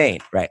 That's insane.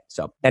 Right.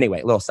 So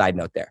anyway, a little side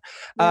note there.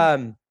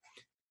 Yeah.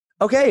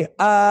 Okay.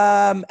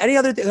 Any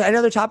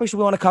other topics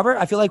we want to cover?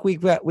 I feel like we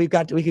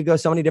could go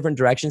so many different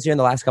directions here in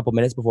the last couple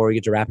minutes before we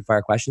get to rapid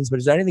fire questions. But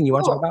is there anything you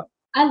want to talk about?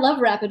 I love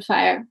rapid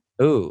fire.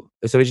 Ooh.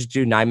 So we just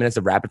do 8 minutes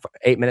of rapid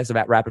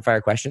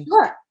fire questions?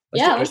 Sure.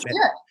 Let's do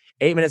it.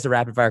 8 minutes of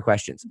rapid fire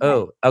questions. Okay.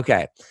 Oh,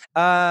 okay.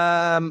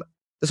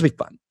 This will be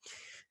fun.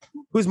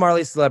 Who's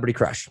Marley's celebrity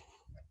crush?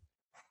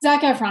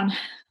 Zac Efron.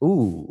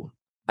 Ooh.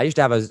 I used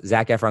to have a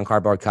Zac Efron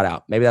cardboard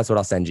cutout. Maybe that's what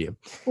I'll send you.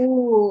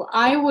 Ooh,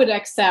 I would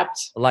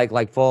accept.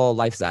 Like full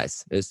life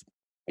size. Is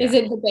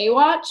it the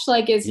Baywatch?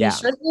 Like, is he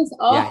shirtless?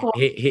 Oh,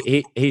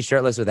 yeah, he's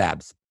shirtless with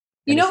abs.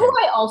 You know who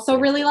I also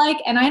really like,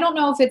 and I don't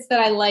know if it's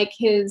that I like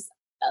his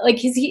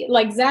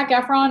Zac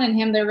Efron and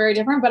him. They're very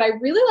different, but I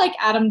really like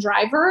Adam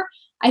Driver.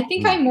 I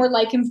think I more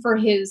like him for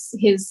his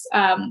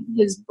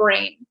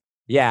brain.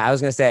 Yeah, I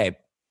was gonna say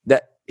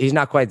that he's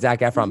not quite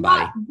Zac Efron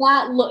body.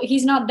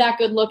 He's not that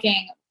good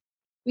looking.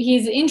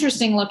 He's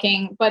interesting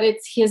looking, but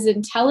it's his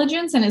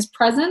intelligence and his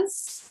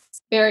presence.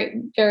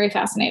 Very, very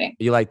fascinating.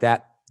 You like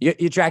that? You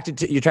attracted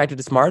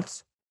to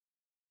smarts?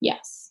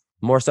 Yes.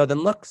 More so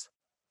than looks?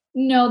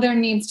 No, there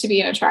needs to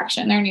be an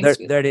attraction. There needs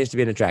to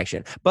be an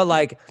attraction.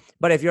 But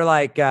if you're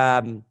like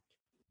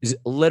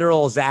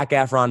literal Zac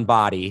Efron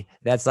body,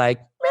 that's like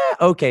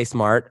okay,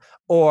 smart,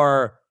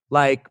 or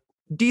like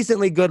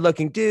decently good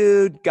looking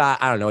dude,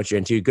 got, I don't know what you're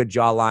into, good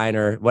jawline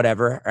or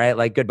whatever, right?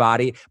 Like good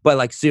body, but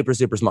like super,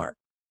 super smart.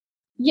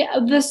 Yeah,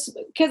 because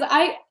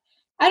I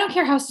I don't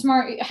care how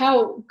smart,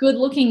 how good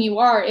looking you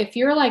are. If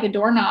you're like a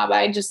doorknob,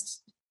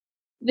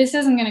 this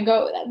isn't going to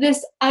go.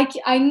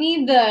 I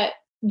need the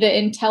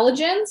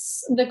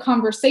intelligence, the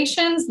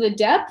conversations, the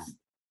depth,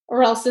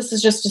 or else this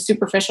is just a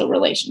superficial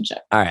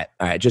relationship. All right.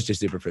 Just a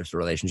superficial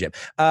relationship.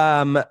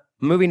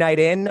 Movie night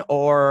in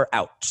or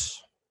out?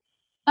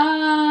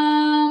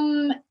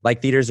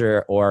 Like theaters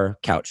or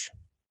couch?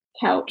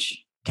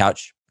 Couch.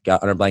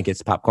 Got under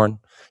blankets, popcorn.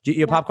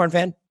 You a popcorn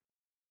fan?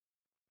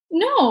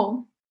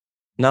 No.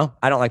 No,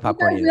 I don't like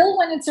popcorn either. I will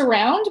when it's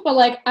around, but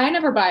like I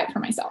never buy it for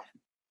myself.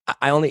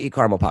 I only eat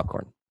caramel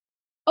popcorn.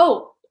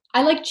 Oh,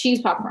 I like cheese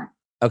popcorn.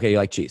 Okay, you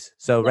like cheese.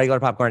 So regular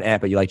popcorn,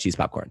 but you like cheese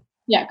popcorn.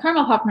 Yeah,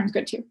 caramel popcorn is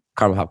good too.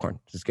 Caramel popcorn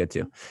is good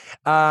too.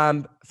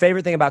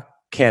 Favorite thing about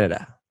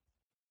Canada?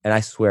 And I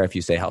swear if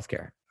you say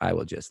healthcare, I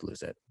will just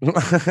lose it. Well,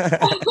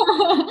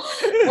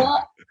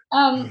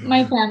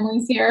 my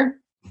family's here.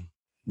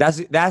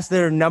 That's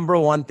their number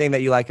one thing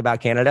that you like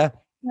about Canada?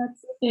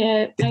 That's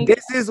it.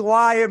 This is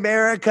why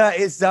America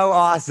is so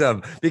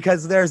awesome,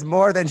 because there's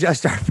more than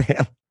just our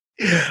family.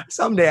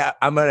 Someday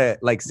I'm going to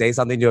like say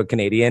something to a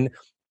Canadian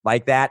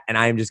like that, and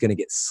I'm just going to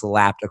get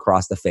slapped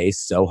across the face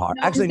so hard.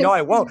 Actually, no,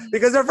 I won't,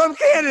 because they're from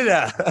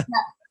Canada. Yeah.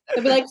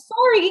 They'll be like,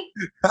 sorry.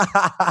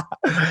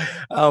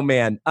 Oh,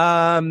 man.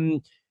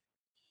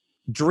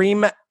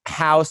 Dream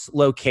house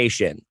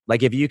location.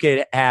 Like if you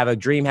could have a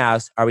dream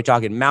house, are we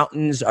talking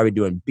mountains? Are we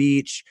doing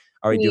beach?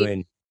 Are we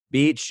doing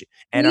beach?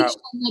 And like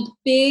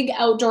big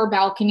outdoor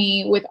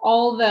balcony with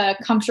all the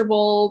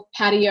comfortable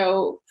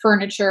patio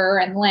furniture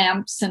and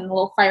lamps and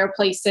little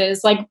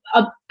fireplaces. Like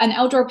an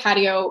outdoor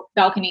patio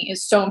balcony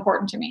is so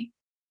important to me.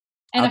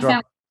 And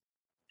outdoor,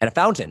 a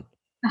fountain.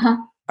 Uh-huh.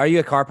 Are you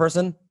a car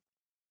person?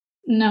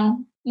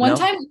 No. One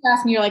time you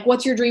asked me, you're like,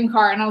 what's your dream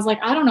car? And I was like,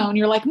 I don't know. And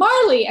you're like,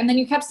 Marley. And then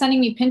you kept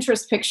sending me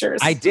Pinterest pictures.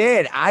 I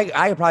did.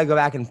 I could probably go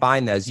back and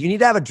find those. You need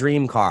to have a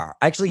dream car.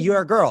 Actually, you're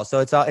a girl, so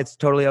it's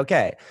totally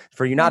okay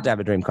for you not to have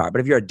a dream car.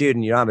 But if you're a dude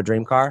and you don't have a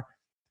dream car,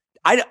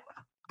 I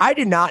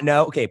did not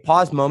know. Okay,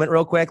 pause moment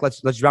real quick. Let's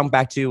jump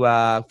back to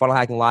Funnel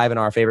Hacking Live and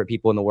our favorite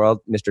people in the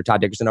world, Mr.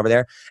 Todd Dickerson over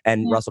there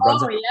and Russell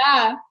Brunson. Oh,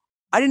 yeah.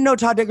 I didn't know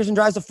Todd Dickerson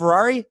drives a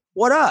Ferrari.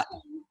 What up?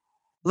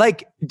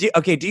 Like, do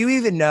you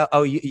even know?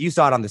 Oh, you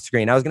saw it on the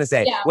screen. I was going to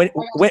say, when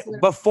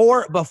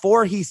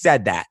before he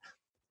said that,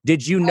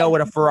 did you know what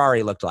a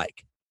Ferrari looked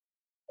like?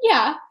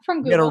 Yeah,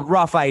 from Google. You had a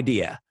rough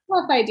idea.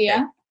 Okay.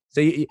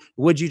 So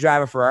would you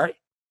drive a Ferrari?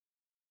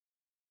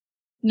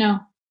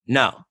 No.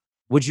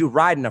 Would you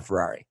ride in a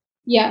Ferrari?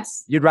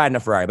 Yes. You'd ride in a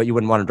Ferrari, but you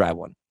wouldn't want to drive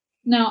one.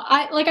 No,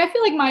 I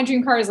feel like my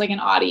dream car is like an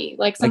Audi,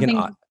 like something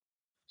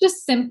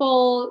just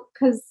simple,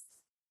 because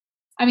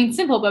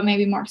simple, but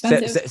maybe more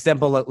expensive.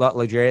 Simple,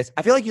 luxurious.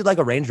 I feel like you'd like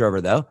a Range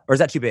Rover, though. Or is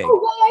that too big?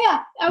 Oh,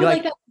 yeah. I would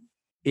like that.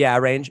 Yeah,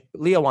 a Range.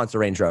 Leah wants a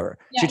Range Rover.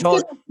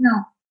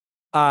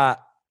 Yeah,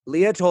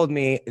 Leah told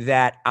me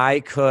that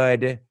I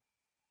could.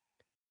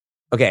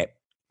 Okay,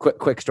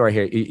 quick story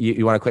here.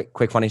 You want a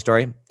quick funny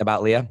story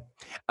about Leah?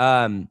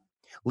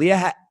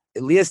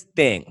 Leah's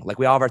thing, like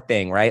we all have our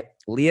thing, right?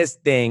 Leah's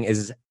thing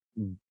is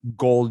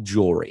gold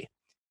jewelry.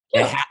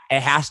 Yeah.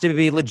 It has to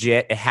be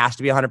legit. It has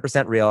to be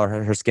 100% real, or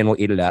her skin will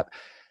eat it up.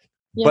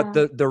 Yeah.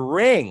 But the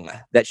ring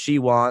that she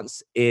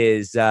wants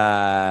is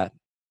way,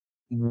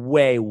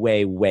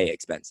 way, way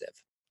expensive.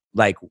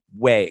 Like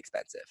way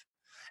expensive.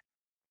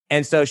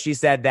 And so she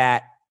said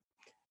that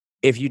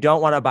if you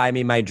don't want to buy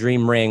me my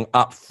dream ring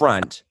up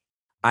front,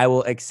 I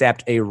will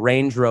accept a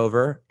Range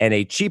Rover and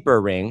a cheaper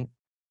ring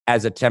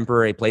as a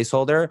temporary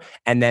placeholder.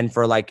 And then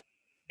for like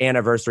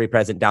anniversary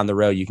present down the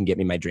road, you can get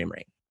me my dream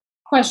ring.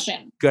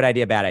 Question. Good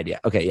idea, bad idea.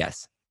 Okay,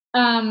 yes.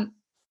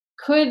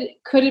 Could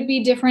it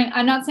be different?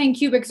 I'm not saying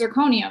cubic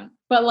zirconium,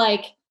 but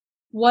like,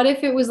 what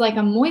if it was like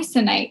a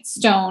moissanite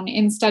stone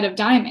instead of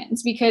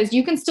diamonds? Because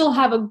you can still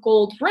have a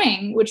gold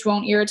ring, which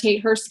won't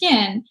irritate her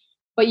skin,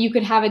 but you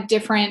could have a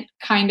different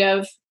kind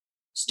of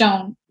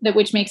stone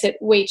which makes it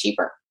way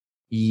cheaper.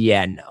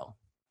 Yeah, no.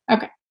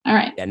 Okay. All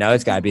right. Yeah, no,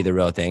 it's got to be the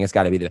real thing. It's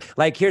got to be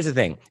like, here's the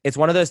thing. It's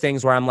one of those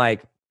things where I'm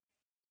like,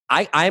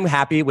 I'm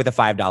happy with a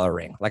 $5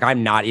 ring. Like,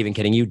 I'm not even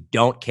kidding you.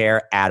 Don't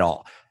care at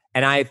all.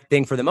 And I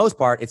think for the most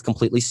part, it's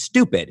completely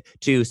stupid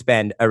to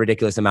spend a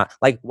ridiculous amount.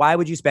 Like, why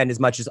would you spend as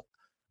much as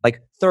like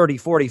 $30,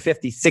 $40,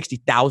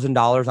 $50,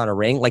 $60,000 on a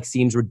ring? Like,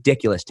 seems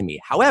ridiculous to me.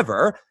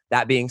 However,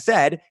 that being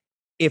said,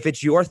 if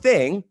it's your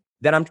thing,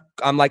 then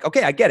I'm like,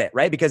 okay, I get it,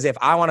 right? Because if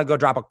I want to go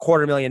drop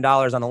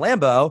 $250,000 on a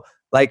Lambo,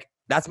 like,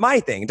 that's my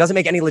thing. It doesn't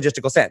make any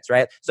logistical sense,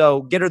 right?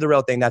 So get her the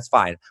real thing, that's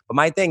fine. But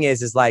my thing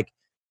is like,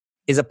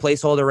 is a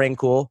placeholder ring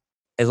cool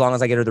as long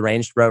as I get her the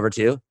Range Rover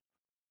too?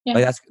 Yeah.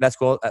 Like that's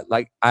cool.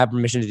 Like, I have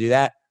permission to do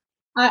that.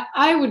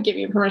 I would give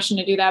you permission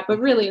to do that, but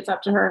really it's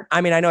up to her.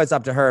 I mean, I know it's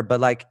up to her, but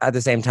like at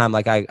the same time,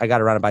 like I got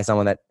to run it by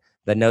someone that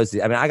knows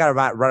it. I mean, I got to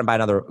run it by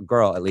another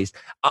girl at least.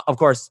 Of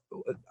course,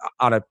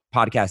 on a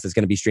podcast that's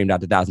going to be streamed out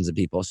to thousands of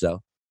people.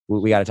 So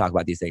we got to talk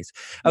about these things.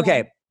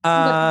 Okay.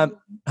 Yeah.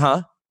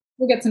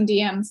 We'll get some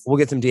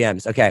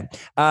DMs. Okay.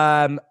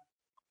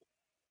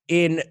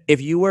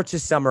 if you were to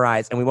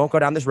summarize, and we won't go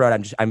down this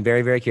road, I'm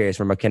very, very curious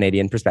from a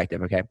Canadian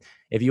perspective. Okay.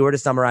 If you were to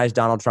summarize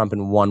Donald Trump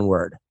in one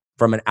word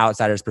from an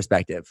outsider's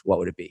perspective, what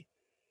would it be?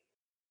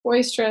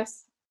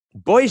 Boisterous.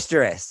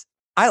 Boisterous.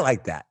 I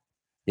like that.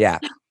 Yeah.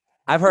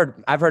 I've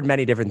heard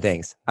many different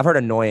things. I've heard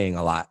annoying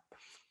a lot,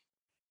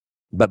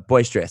 but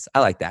boisterous. I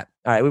like that.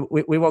 All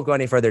right. We won't go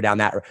any further down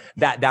that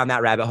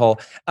rabbit hole.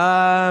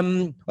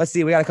 Let's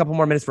see. We got a couple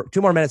more minutes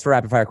 2 more minutes for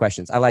rapid fire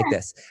questions. I like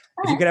this.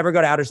 If you could ever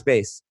go to outer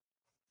space,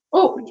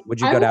 would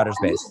you go to outer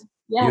space?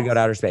 Yes. You would go to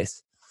outer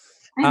space.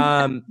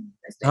 I'm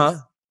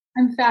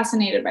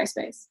fascinated by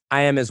space.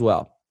 I am as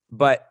well.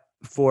 But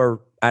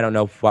I don't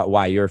know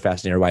why you're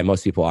fascinated or why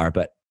most people are,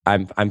 but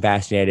I'm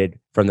fascinated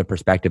from the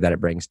perspective that it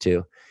brings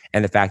too.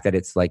 And the fact that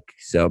it's like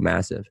so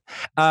massive.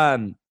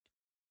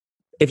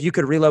 If you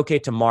could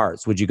relocate to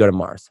Mars, would you go to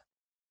Mars?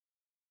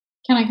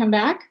 Can I come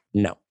back?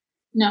 No.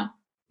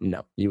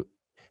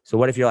 So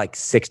what if you're like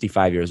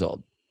 65 years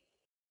old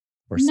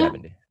or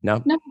 70?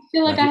 No? No, I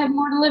feel like I have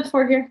more to live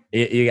for here.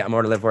 You got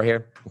more to live for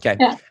here? Okay.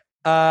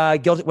 Yeah.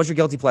 Guilty. What's your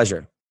guilty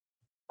pleasure?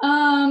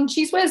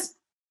 Cheese whiz.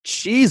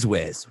 Cheese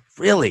whiz.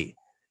 Really?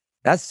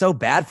 That's so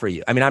bad for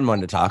you. I mean, I'm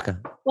one to talk.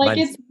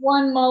 It's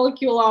one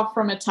molecule off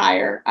from a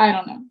tire. I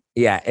don't know.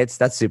 Yeah,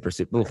 that's super.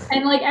 Oof.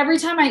 And like every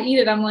time I eat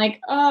it, I'm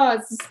like, oh,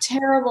 it's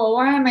terrible.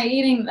 Why am I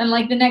eating? And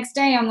like the next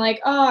day, I'm like,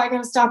 oh, I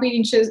gotta stop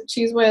eating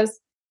cheese whiz.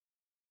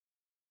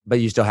 But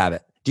you still have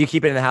it. Do you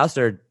keep it in the house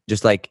or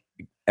just like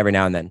every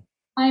now and then?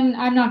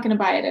 I'm not gonna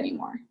buy it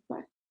anymore.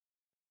 But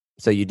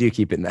so you do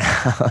keep it in the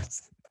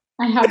house.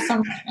 I have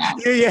some right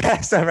now.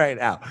 Yeah, some right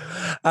now.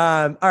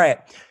 All right.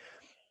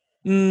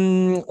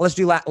 Let's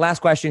do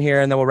last question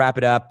here, and then we'll wrap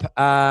it up.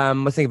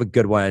 Let's think of a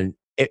good one.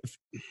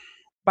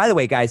 By the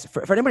way, guys,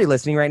 for anybody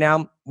listening right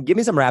now, give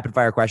me some rapid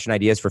fire question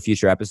ideas for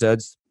future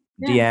episodes.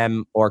 Yeah.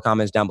 DM or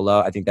comments down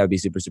below. I think that would be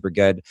super, super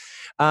good.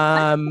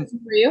 For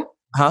you?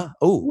 Huh?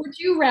 Oh. Would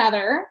you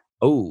rather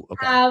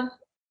have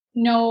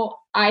no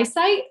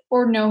eyesight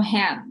or no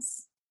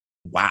hands?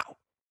 Wow.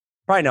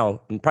 Probably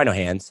no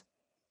hands.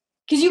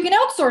 Because you can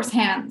outsource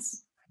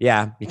hands.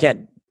 Yeah, you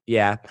can't.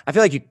 Yeah, I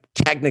feel like you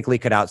technically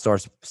could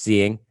outsource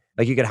seeing.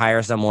 Like you could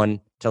hire someone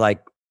to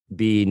like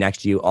be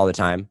next to you all the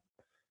time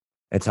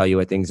and tell you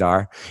what things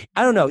are.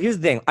 I don't know. Here's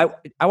the thing.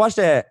 I watched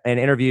an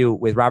interview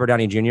with Robert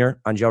Downey Jr.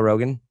 on Joe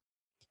Rogan.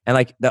 And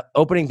like the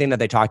opening thing that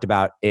they talked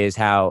about is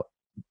how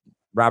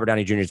Robert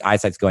Downey Jr.'s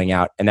eyesight's going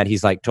out and that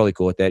he's like totally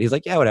cool with it. He's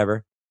like, yeah,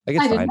 whatever. Like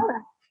it's fine.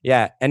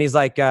 Yeah. And he's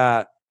like, he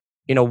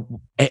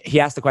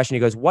asked the question, he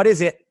goes, what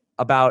is it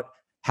about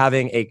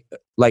having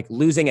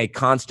losing a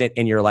constant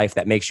in your life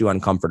that makes you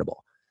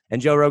uncomfortable? And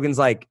Joe Rogan's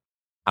like,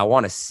 I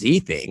want to see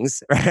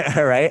things,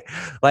 right?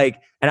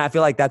 Like, and I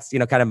feel like that's,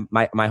 kind of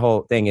my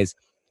whole thing is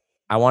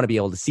I want to be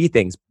able to see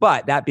things.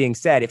 But that being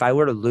said, if I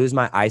were to lose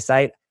my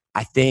eyesight,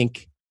 I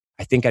think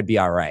I'd be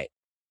all right.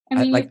 I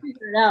mean, you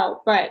figure it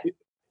out, but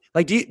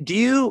like, do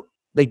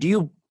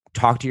you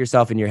talk to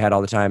yourself in your head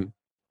all the time?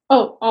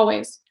 Oh,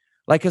 always.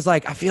 Like, cause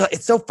like, I feel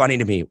it's so funny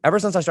to me ever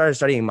since I started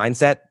studying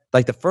mindset,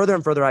 like the further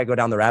and further I go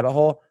down the rabbit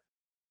hole,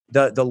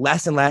 the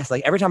less and less,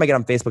 like every time I get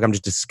on Facebook, I'm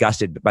just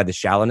disgusted by the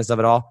shallowness of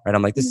it all. Right.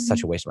 I'm like, this is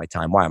such a waste of my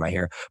time. Why am I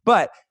here?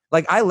 But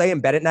like, I lay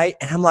in bed at night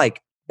and I'm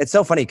like, it's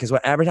so funny because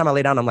every time I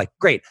lay down, I'm like,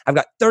 great, I've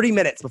got 30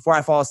 minutes before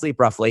I fall asleep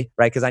roughly.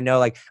 Right. Cause I know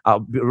like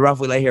I'll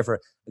roughly lay here for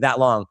that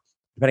long,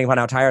 depending upon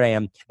how tired I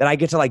am, that I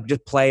get to like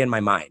just play in my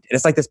mind. And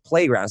it's like this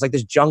playground. It's like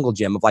this jungle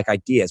gym of like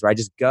ideas where I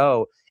just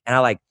go and I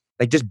like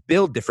just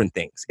build different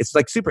things. It's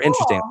like super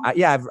interesting.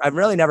 I've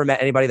really never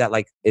met anybody that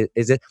like,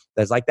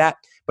 that's like that.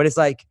 But it's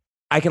like,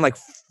 I can like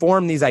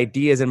form these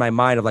ideas in my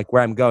mind of like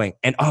where I'm going.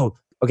 And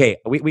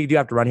we do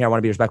have to run here. I want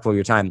to be respectful of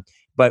your time.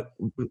 But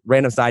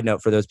random side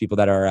note for those people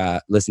that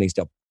are listening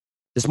still.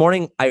 This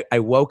morning, I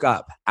woke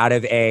up out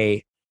of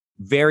a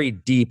very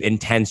deep,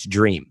 intense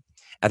dream.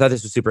 I thought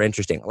this was super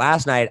interesting.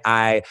 Last night,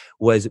 I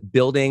was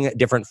building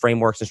different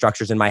frameworks and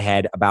structures in my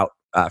head about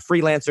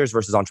freelancers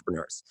versus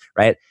entrepreneurs,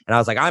 right? And I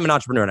was like, I'm an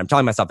entrepreneur, and I'm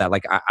telling myself that,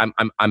 like, I'm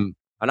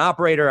an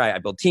operator. I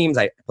build teams.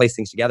 I place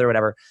things together,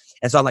 whatever.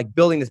 And so I'm like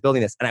building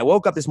this. And I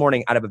woke up this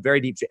morning out of a very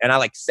deep, and I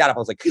like sat up. I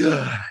was like,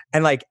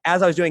 and like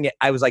as I was doing it,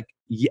 I was like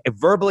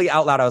verbally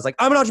out loud. I was like,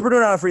 I'm an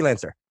entrepreneur, not a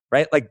freelancer,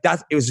 right? Like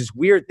it was this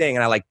weird thing.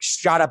 And I like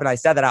shot up and I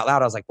said that out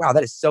loud. I was like, wow,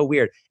 that is so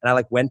weird. And I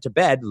like went to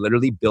bed,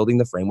 literally building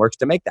the frameworks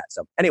to make that.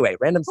 So anyway,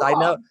 random side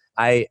note,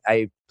 I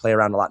play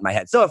around a lot in my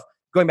head. So if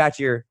going back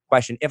to your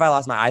question, if I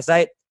lost my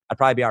eyesight, I'd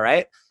probably be all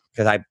right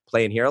because I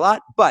play in here a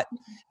lot. But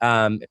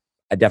I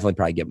definitely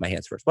probably give my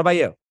hands first. What about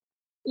you?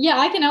 Yeah,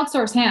 I can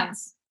outsource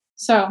hands.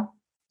 So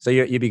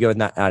you'd be good with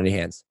not any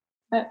hands.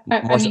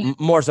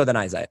 More so than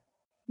eyesight.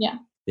 Yeah.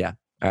 Yeah.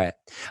 All right.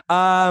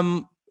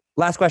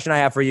 Last question I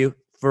have for you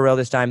for real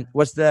this time.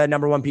 What's the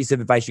number one piece of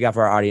advice you got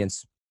for our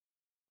audience?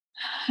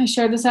 I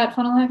shared this at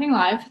Funnel Hacking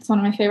Live. It's one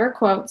of my favorite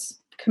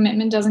quotes.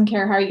 Commitment doesn't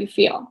care how you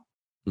feel.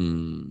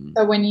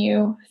 So when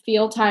you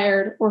feel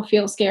tired or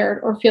feel scared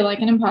or feel like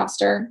an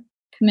imposter,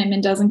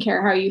 commitment doesn't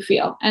care how you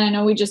feel. And I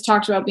know we just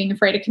talked about being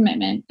afraid of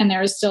commitment, and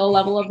there is still a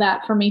level of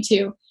that for me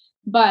too.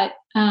 But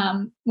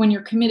when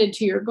you're committed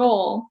to your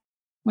goal,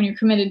 when you're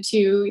committed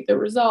to the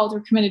result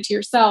or committed to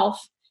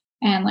yourself.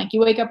 And like you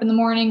wake up in the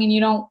morning and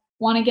you don't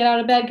want to get out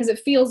of bed because it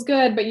feels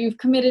good, but you've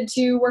committed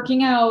to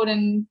working out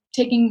and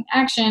taking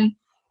action.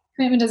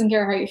 Commitment doesn't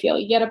care how you feel.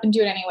 You get up and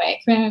do it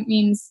anyway. Commitment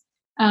means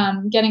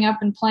getting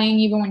up and playing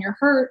even when you're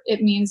hurt.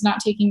 It means not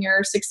taking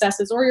your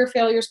successes or your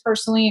failures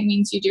personally. It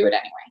means you do it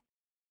anyway.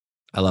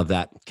 I love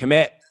that.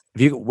 Commit.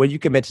 When you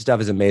commit to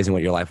stuff, is amazing how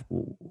your life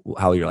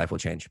will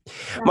change.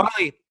 Yeah.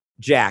 Marley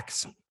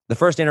Jaxx, the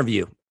first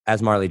interview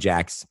as Marley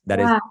Jaxx. That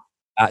is.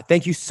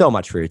 Thank you so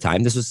much for your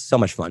time. This was so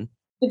much fun.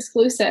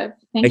 Exclusive.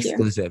 Thank you.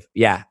 Exclusive.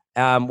 Yeah.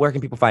 Where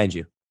can people find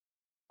you?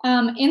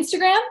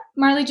 Instagram,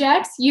 Marley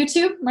Jaxx,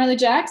 YouTube, Marley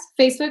Jaxx,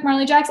 Facebook,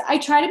 Marley Jaxx. I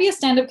try to be a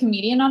stand-up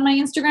comedian on my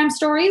Instagram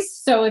stories.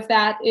 So if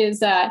that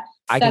is, I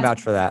can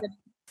vouch for that.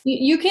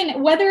 You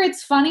can, whether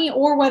it's funny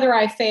or whether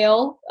I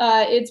fail,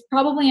 it's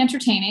probably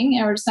entertaining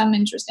or some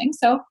interesting.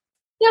 So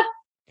yeah.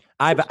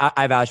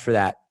 I vouch for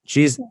that.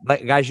 She's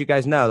like, guys, you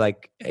guys know,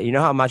 like, you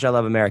know how much I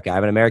love America. I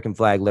have an American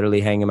flag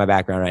literally hanging in my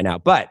background right now,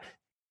 but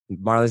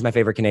Marley's my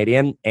favorite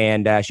Canadian,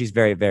 and she's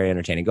very, very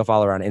entertaining. Go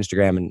follow her on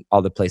Instagram and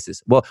all the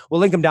places. We'll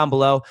link them down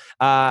below.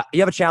 You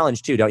have a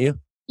challenge too, don't you?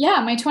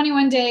 Yeah, my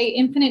 21-day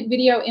Infinite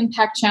Video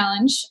Impact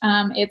Challenge.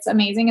 It's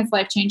amazing. It's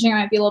life-changing.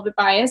 I might be a little bit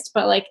biased,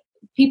 but like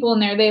people in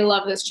there, they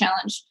love this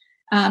challenge.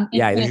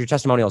 Your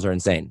testimonials are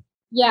insane.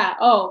 Yeah.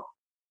 Oh,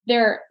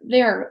 they're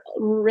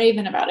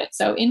raving about it.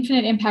 So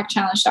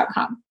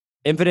infiniteimpactchallenge.com.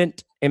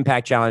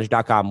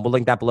 infiniteimpactchallenge.com. We'll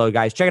link that below,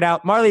 guys. Check it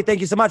out. Marley,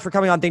 thank you so much for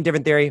coming on Think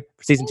Different Theory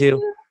for season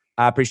 2.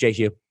 I appreciate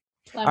you.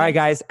 All right,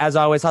 guys. As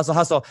always, hustle,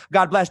 hustle.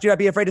 God bless. Do not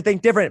be afraid to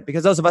think different,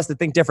 because those of us that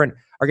think different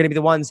are going to be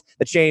the ones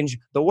that change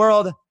the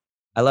world.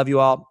 I love you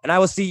all. And I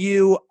will see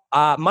you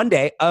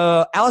Monday.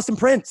 Allison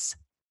Prince.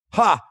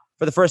 For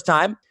the first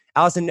time.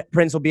 Allison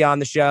Prince will be on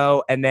the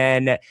show. And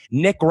then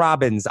Nick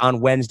Robbins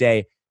on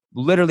Wednesday.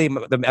 Literally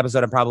the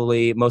episode I'm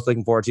probably most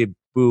looking forward to,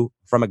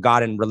 from a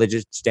God and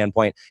religious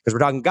standpoint, because we're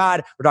talking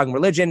God, we're talking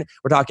religion,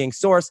 we're talking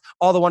source,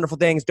 all the wonderful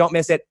things. Don't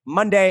miss it.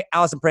 Monday,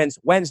 Allison Prince.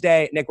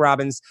 Wednesday, Nick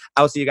Robbins.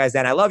 I will see you guys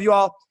then. I love you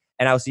all,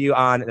 and I will see you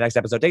on the next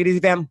episode. Take it easy,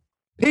 fam.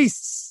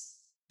 Peace.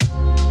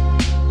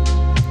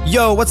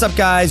 Yo, what's up,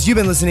 guys? You've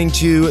been listening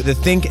to the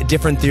Think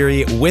Different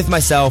Theory with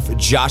myself,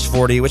 Josh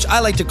Forti, which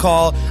I like to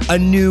call a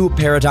new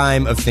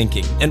paradigm of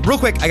thinking. And real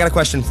quick, I got a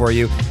question for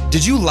you.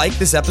 Did you like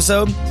this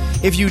episode?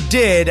 If you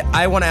did,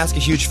 I want to ask a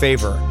huge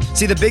favor.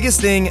 See, the biggest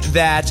thing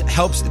that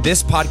helps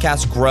this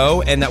podcast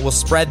grow and that will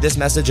spread this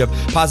message of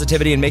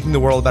positivity and making the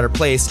world a better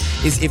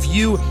place is if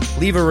you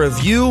leave a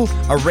review,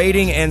 a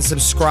rating, and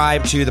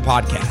subscribe to the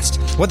podcast.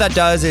 What that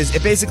does is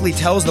it basically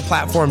tells the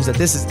platforms that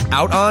this is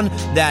out on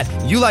that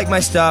you like my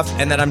stuff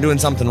and that I'm doing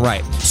something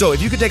right. So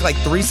if you could take like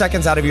 3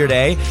 seconds out of your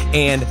day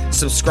and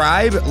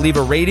subscribe, leave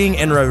a rating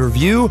and a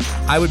review,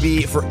 I would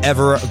be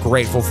forever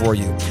grateful for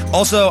you.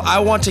 Also, I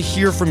want to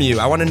hear from you.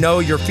 I want to know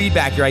your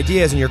feedback, your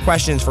ideas, and your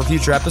questions for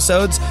future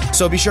episodes.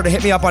 So be sure to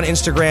hit me up on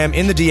Instagram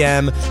in the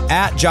DM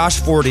at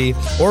Josh Forti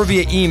or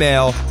via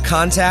email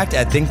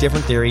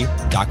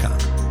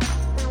contact@thinkdifferenttheory.com.